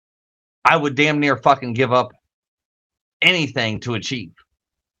I would damn near fucking give up anything to achieve.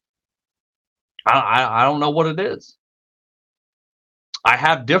 I don't know what it is. I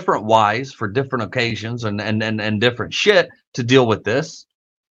have different whys for different occasions and different shit to deal with this.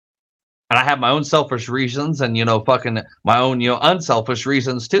 And I have my own selfish reasons and, fucking my own, unselfish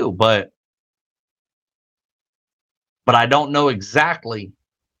reasons too. But I don't know exactly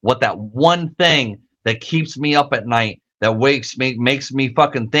what that one thing that keeps me up at night, that makes me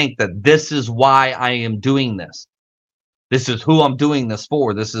fucking think that this is why I am doing this. This is who I'm doing this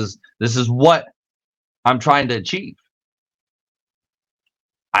for. This is what I'm trying to achieve.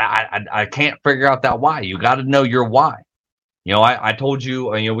 I can't figure out that why. You got to know your why. I told you,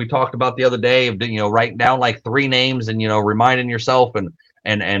 we talked about the other day of, writing down like 3 names and, reminding yourself and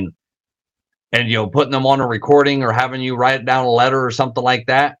putting them on a recording or having you write down a letter or something like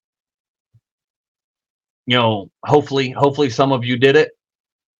that. Hopefully some of you did it.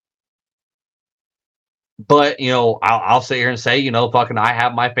 But, I'll sit here and say, fucking I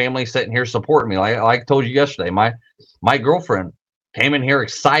have my family sitting here supporting me. Like I told you yesterday, my girlfriend came in here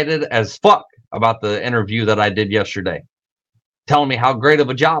excited as fuck about the interview that I did yesterday, telling me how great of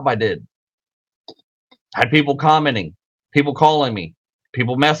a job I did. Had people commenting, people calling me,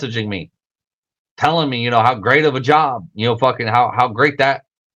 people messaging me, telling me, how great of a job, fucking how great that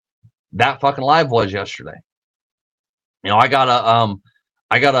fucking live was yesterday. I got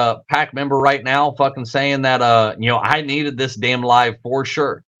a PAC member right now fucking saying that I needed this damn live for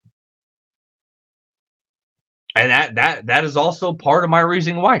sure. And that is also part of my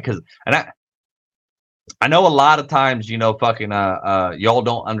reason why, because I know a lot of times, fucking y'all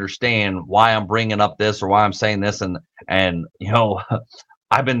don't understand why I'm bringing up this or why I'm saying this, and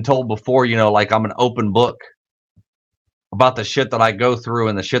I've been told before, like I'm an open book about the shit that I go through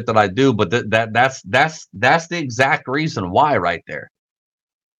and the shit that I do, but that's the exact reason why right there.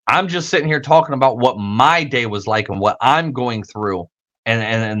 I'm just sitting here talking about what my day was like and what I'm going through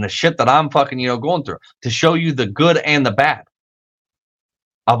and the shit that I'm fucking, going through, to show you the good and the bad.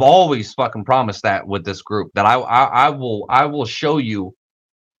 I've always fucking promised that with this group, that I will show you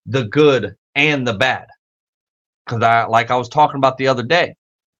the good and the bad. Because I was talking about the other day,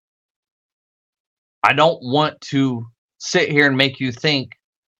 I don't want to sit here and make you think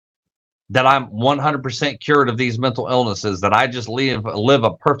that I'm 100% cured of these mental illnesses, that I just live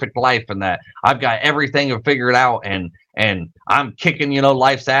a perfect life and that I've got everything figured out and I'm kicking,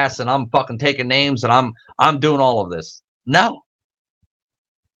 life's ass and I'm fucking taking names and I'm doing all of this. No.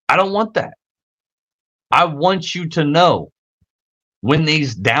 I don't want that. I want you to know when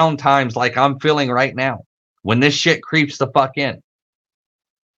these down times like I'm feeling right now, when this shit creeps the fuck in,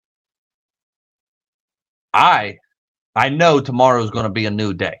 I know tomorrow is going to be a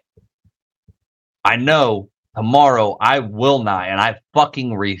new day. I know tomorrow I will not, and I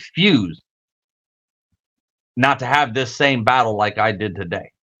fucking refuse not to have this same battle like I did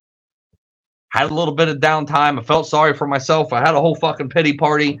today. Had a little bit of downtime. I felt sorry for myself. I had a whole fucking pity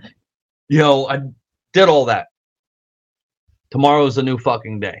party. I did all that. Tomorrow is a new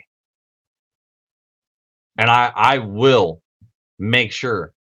fucking day. And I will make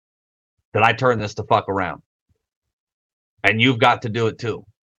sure that I turn this the fuck around. And you've got to do it too.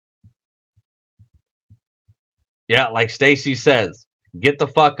 Yeah, like Stacy says, get the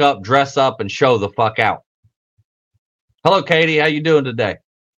fuck up, dress up, and show the fuck out. Hello, Katie. How you doing today?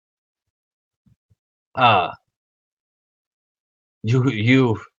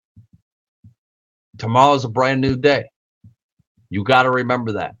 Tomorrow's a brand new day. You got to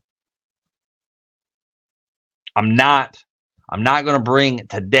remember that. I'm not going to bring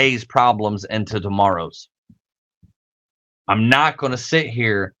today's problems into tomorrow's. I'm not going to sit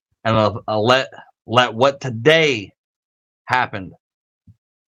here and let what today happened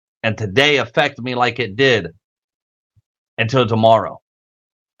and today affect me like it did until tomorrow.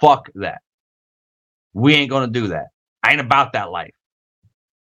 Fuck that. We ain't going to do that. I ain't about that life.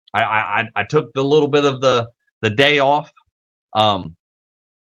 I took the little bit of the day off. I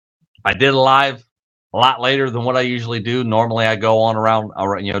did a live a lot later than what I usually do. Normally I go on around,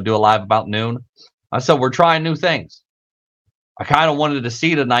 do a live about noon. I said, we're trying new things. I kind of wanted to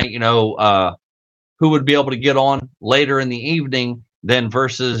see tonight, who would be able to get on later in the evening than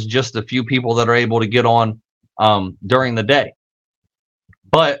versus just a few people that are able to get on during the day.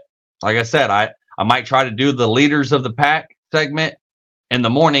 But like I said, I might try to do the leaders of the pack segment in the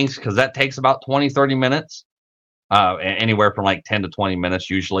mornings, because that takes about 20, 30 minutes, anywhere from like 10 to 20 minutes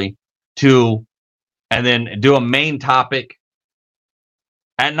usually, and then do a main topic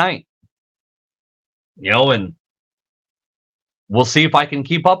at night, and we'll see if I can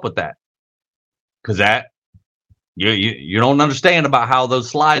keep up with that. Because that, you don't understand about how those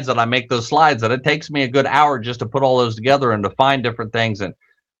slides that I make, those slides, that it takes me a good hour just to put all those together and to find different things and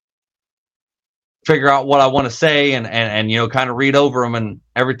figure out what I want to say and kind of read over them and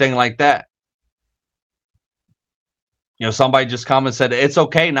everything like that. Somebody just commented, said, it's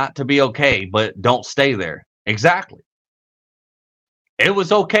okay not to be okay, but don't stay there. Exactly. It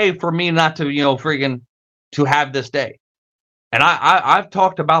was okay for me not to, to have this day. And I've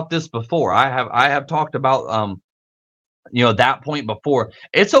talked about this before. I have talked about, that point before.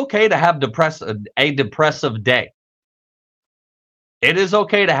 It's okay to have a depressive day. It is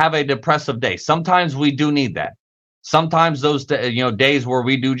okay to have a depressive day. Sometimes we do need that. Sometimes those, days where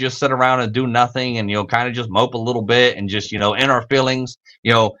we do just sit around and do nothing and, kind of just mope a little bit and just, in our feelings,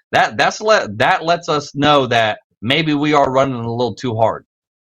 that lets us know that maybe we are running a little too hard.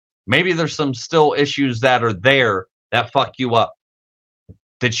 Maybe there's some still issues that are there that fuck you up,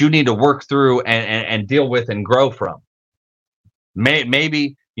 that you need to work through and deal with and grow from.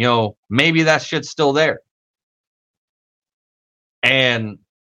 Maybe that shit's still there. And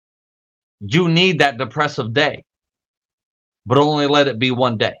you need that depressive day, but only let it be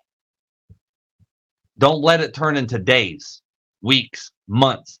one day. Don't let it turn into days, weeks,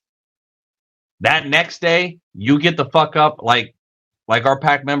 months. That next day, you get the fuck up, like our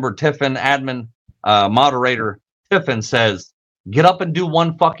pack member Tiffin, admin, moderator Tiffin says, get up and do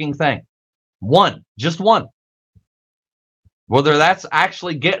one fucking thing. Just one. Whether that's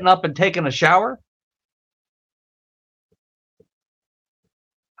actually getting up and taking a shower.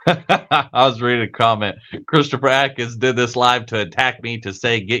 I was reading a comment. Christopher Atkins did this live to attack me, to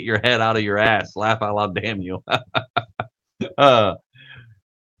say, get your head out of your ass. Laugh out loud, damn you.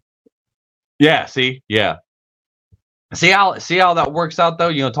 Yeah, see? Yeah. See how that works out,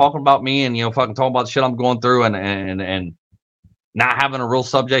 though? Talking about me and, fucking talking about the shit I'm going through and not having a real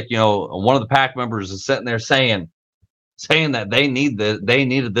subject. One of the pack members is sitting there saying that they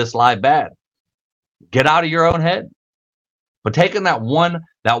needed this live bad. Get out of your own head. But taking that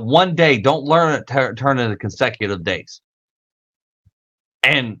one day, don't learn it turn into consecutive days.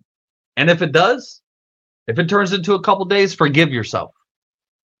 And if it does, if it turns into a couple days, forgive yourself.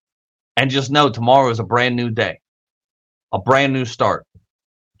 And just know tomorrow is a brand new day. A brand new start.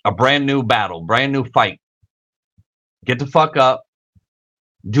 A brand new battle. Brand new fight. Get the fuck up.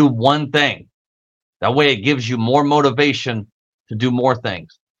 Do one thing. That way it gives you more motivation to do more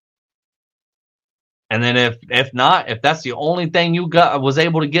things. And then if not, if that's the only thing you was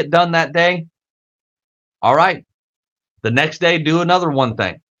able to get done that day, all right. The next day, do another one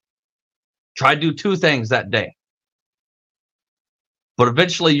thing. Try to do two things that day. But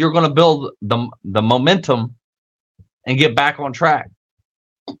eventually you're going to build the momentum and get back on track.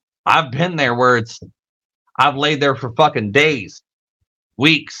 I've been there where I've laid there for fucking days,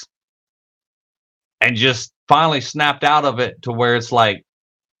 weeks, and just finally snapped out of it to where it's like,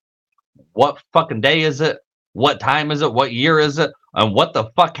 what fucking day is it? What time is it? What year is it? And what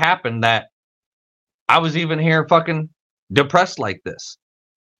the fuck happened that I was even here fucking depressed like this?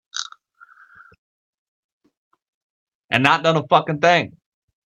 And not done a fucking thing.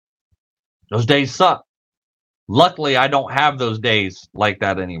 Those days suck. Luckily, I don't have those days like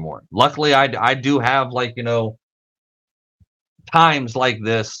that anymore. Luckily, I do have, like, times like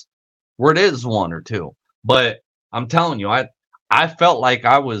this where it is one or two. But I'm telling you, I felt like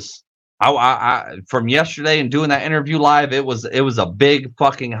I was from yesterday and doing that interview live, it was a big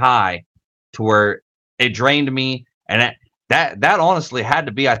fucking high to where it drained me. And that honestly had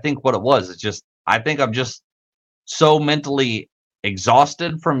to be, I think, what it was. It's just, I think I'm just so mentally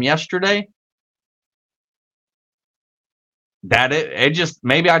exhausted from yesterday that it just,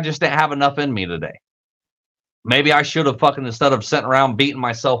 maybe I just didn't have enough in me today. Maybe I should have fucking, instead of sitting around beating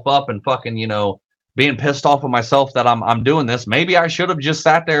myself up and fucking, being pissed off of myself that I'm doing this, maybe I should have just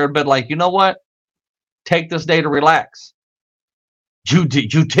sat there and been like, you know what? Take this day to relax. You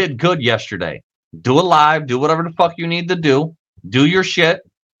did good yesterday. Do it live. Do whatever the fuck you need to do. Do your shit.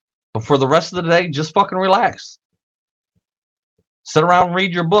 But for the rest of the day, just fucking relax. Sit around and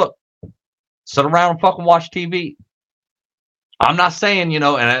read your book. Sit around and fucking watch TV. I'm not saying,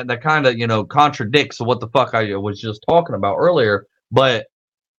 and that kind of, contradicts what the fuck I was just talking about earlier, but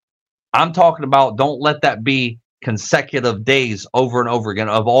I'm talking about don't let that be consecutive days over and over again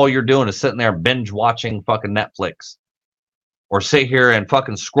of all you're doing is sitting there binge watching fucking Netflix or sit here and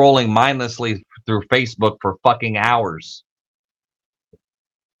fucking scrolling mindlessly through Facebook for fucking hours.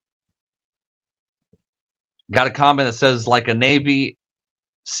 Got a comment that says, like a Navy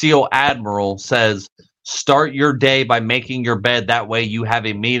SEAL admiral says, start your day by making your bed. That way you have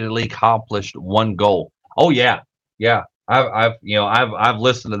immediately accomplished one goal. Oh yeah. Yeah. I've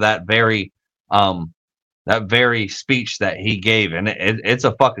listened to that very speech that he gave, and it's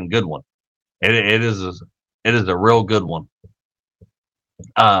a fucking good one. It is a real good one.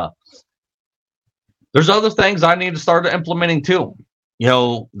 There's other things I need to start implementing too.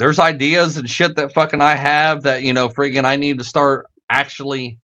 There's ideas and shit that fucking I have that, friggin' I need to start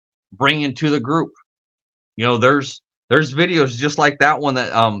actually bringing to the group. There's videos just like that one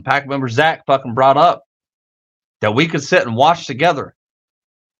that pack member Zach fucking brought up that we could sit and watch together.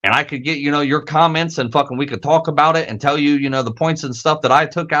 And I could get, your comments and fucking we could talk about it and tell you, the points and stuff that I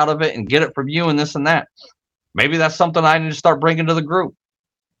took out of it and get it from you and this and that. Maybe that's something I need to start bringing to the group.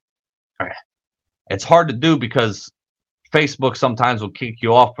 It's hard to do because Facebook sometimes will kick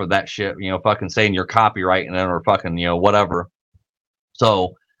you off for that shit, fucking saying you're copyrighting it or fucking, whatever.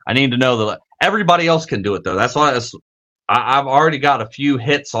 So I need to know that everybody else can do it though. That's why I've already got a few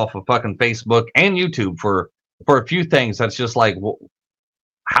hits off of fucking Facebook and YouTube for a few things. That's just like, well,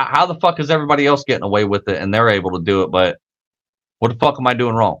 how the fuck is everybody else getting away with it and they're able to do it, but what the fuck am I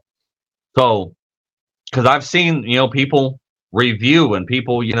doing wrong? So, because I've seen, people review and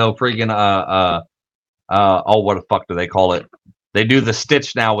people, friggin' what the fuck do they call it? They do the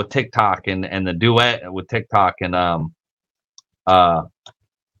stitch now with TikTok and the duet with TikTok and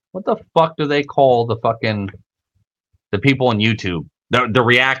what the fuck do they call the people on YouTube? The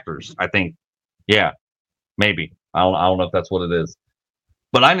reactors, I think. Yeah, maybe. I don't know if that's what it is.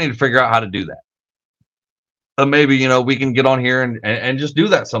 But I need to figure out how to do that. Maybe, we can get on here and just do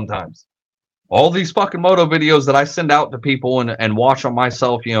that sometimes. All these fucking moto videos that I send out to people and watch on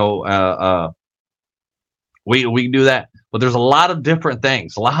myself, we can do that. But there's a lot of different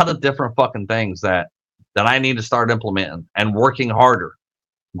things, a lot of different fucking things that I need to start implementing and working harder,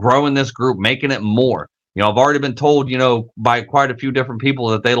 growing this group, making it more. I've already been told, by quite a few different people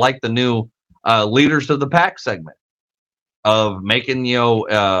that they like the new leaders of the pack segment of making,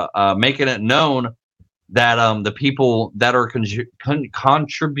 making it known that the people that are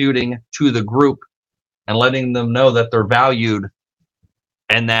contributing to the group and letting them know that they're valued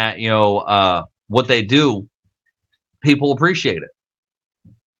and that, what they do, people appreciate it.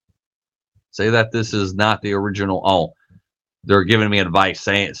 Say that this is not the original. Oh, they're giving me advice.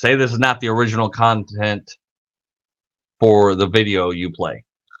 Say this is not the original content for the video you play.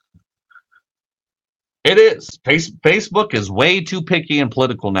 It is. Facebook is way too picky and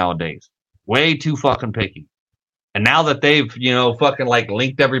political nowadays. Way too fucking picky. And now that they've, fucking like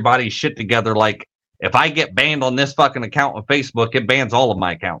linked everybody's shit together, like if I get banned on this fucking account on Facebook, it bans all of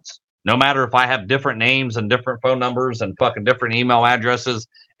my accounts. No matter if I have different names and different phone numbers and fucking different email addresses,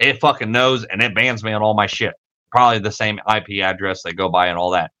 it fucking knows and it bans me on all my shit. Probably the same IP address they go by and all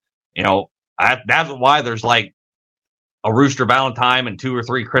that. That's why there's like a Rooster Valentine and 2 or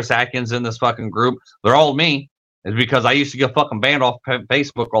 3 Chris Atkins in this fucking group. They're all me. Is because I used to get fucking banned off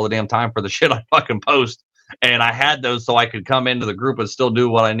Facebook all the damn time for the shit I fucking post. And I had those so I could come into the group and still do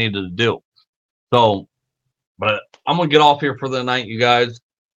what I needed to do. So, but I'm going to get off here for the night, you guys.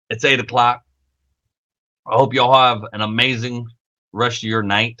 It's 8 o'clock. I hope you all have an amazing rest of your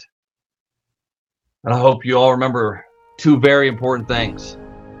night. And I hope you all remember 2 very important things.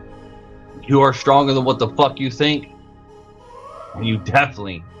 You are stronger than what the fuck you think. And you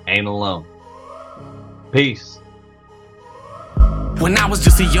definitely ain't alone. Peace. When I was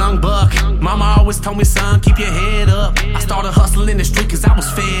just a young buck, mama always told me, son, keep your head up. I started hustling in the street cause I was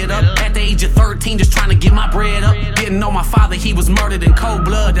fed up. At the age of 13, just trying to get my bread up. Didn't know my father, he was murdered in cold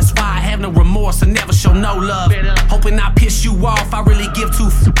blood. That's why I have no remorse and never show no love. Hoping I piss you off, I really give 2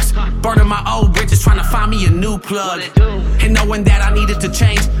 fucks. Burning my old bridges, trying to find me a new plug. And knowing that I needed to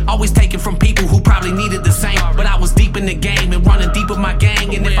change, always taking from people who probably needed the same. But I was deep in the game and running deep with my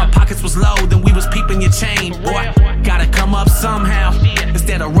gang. And if our pockets was low, then we was peeping your chain. Boy, gotta come up somehow.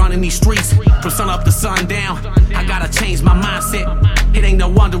 Instead of running these streets from sun up to sundown, I gotta change my mindset. It ain't no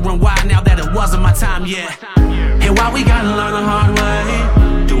wondering why now that it wasn't my time yet. And why we gotta learn the hard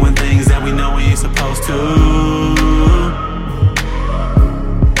way, doing things that we know we ain't supposed to.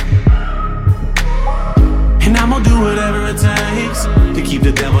 keep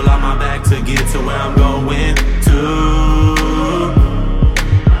the devil on my back to get to where I'm going to.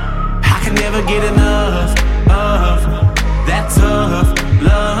 I can never get enough of that tough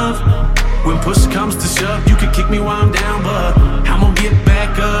love. When push comes to shove, you can kick me while I'm down, but I'm gonna get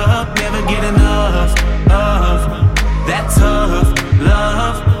back up. Never get enough of that tough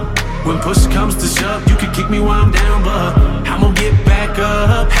love. When push comes to shove, you can kick me while I'm down, but I'm gonna get back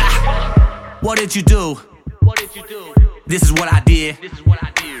up. Ha! What did you do? What did you do? This is what I did. This is what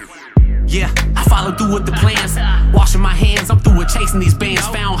I did. Yeah, I followed through with the plans. Washing my hands, I'm through with chasing these bands.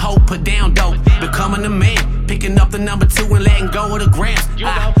 Found hope, put down dope, becoming a man. Picking up the number 2 and letting go of the grams.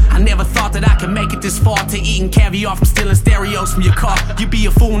 I never thought that I could make it this far. To eating caviar from stealing stereos from your car. You be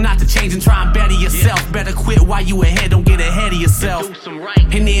a fool not to change and try and better yourself. Better quit while you ahead, don't get ahead of yourself.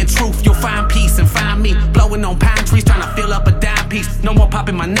 And in truth, you'll find peace and find me blowing on pine trees, trying to fill up a dime piece. No more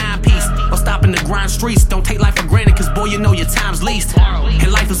popping my 9-piece or stopping the grind streets. Don't take life for granted, cause boy, you know your time's least.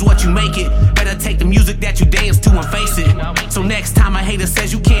 And life is what you make it. Better take the music that you dance to and face it. So next time a hater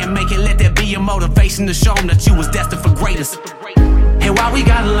says you can't make it, let that be your motivation to show them that you was destined for greatness. And why we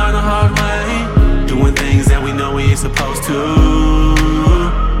gotta learn the hard way, doing things that we know we ain't supposed to.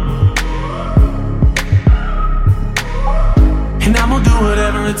 And I'm gonna do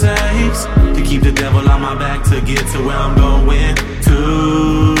whatever it takes to keep the devil on my back to get to where I'm going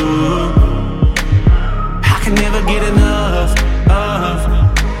to. I can never get enough of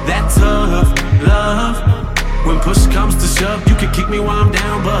that tough love. When push comes to shove, you can kick me while I'm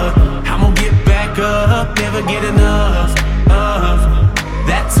down, but I'm gonna get back up. Never get enough of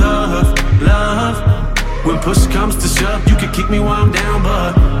that tough love. When push comes to shove, you can kick me while I'm down,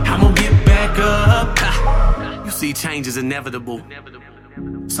 but I'm gonna get back up. You see, change is inevitable,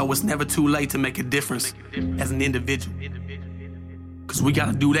 so it's never too late to make a difference as an individual. Cause we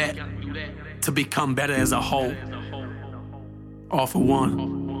gotta do that to become better as a whole. All for one,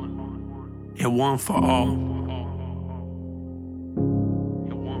 and one for all.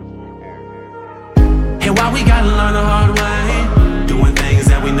 And why we gotta learn the hard way, doing things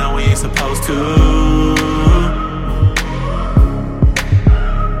that we know we ain't supposed to.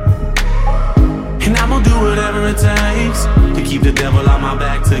 And I'm gonna do whatever it takes to keep the devil on my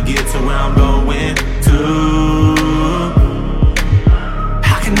back to get to where I'm going to.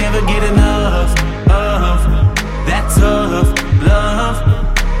 I can never get enough of that tough love.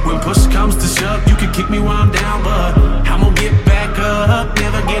 When push comes to shove, you can kick me while I'm down, but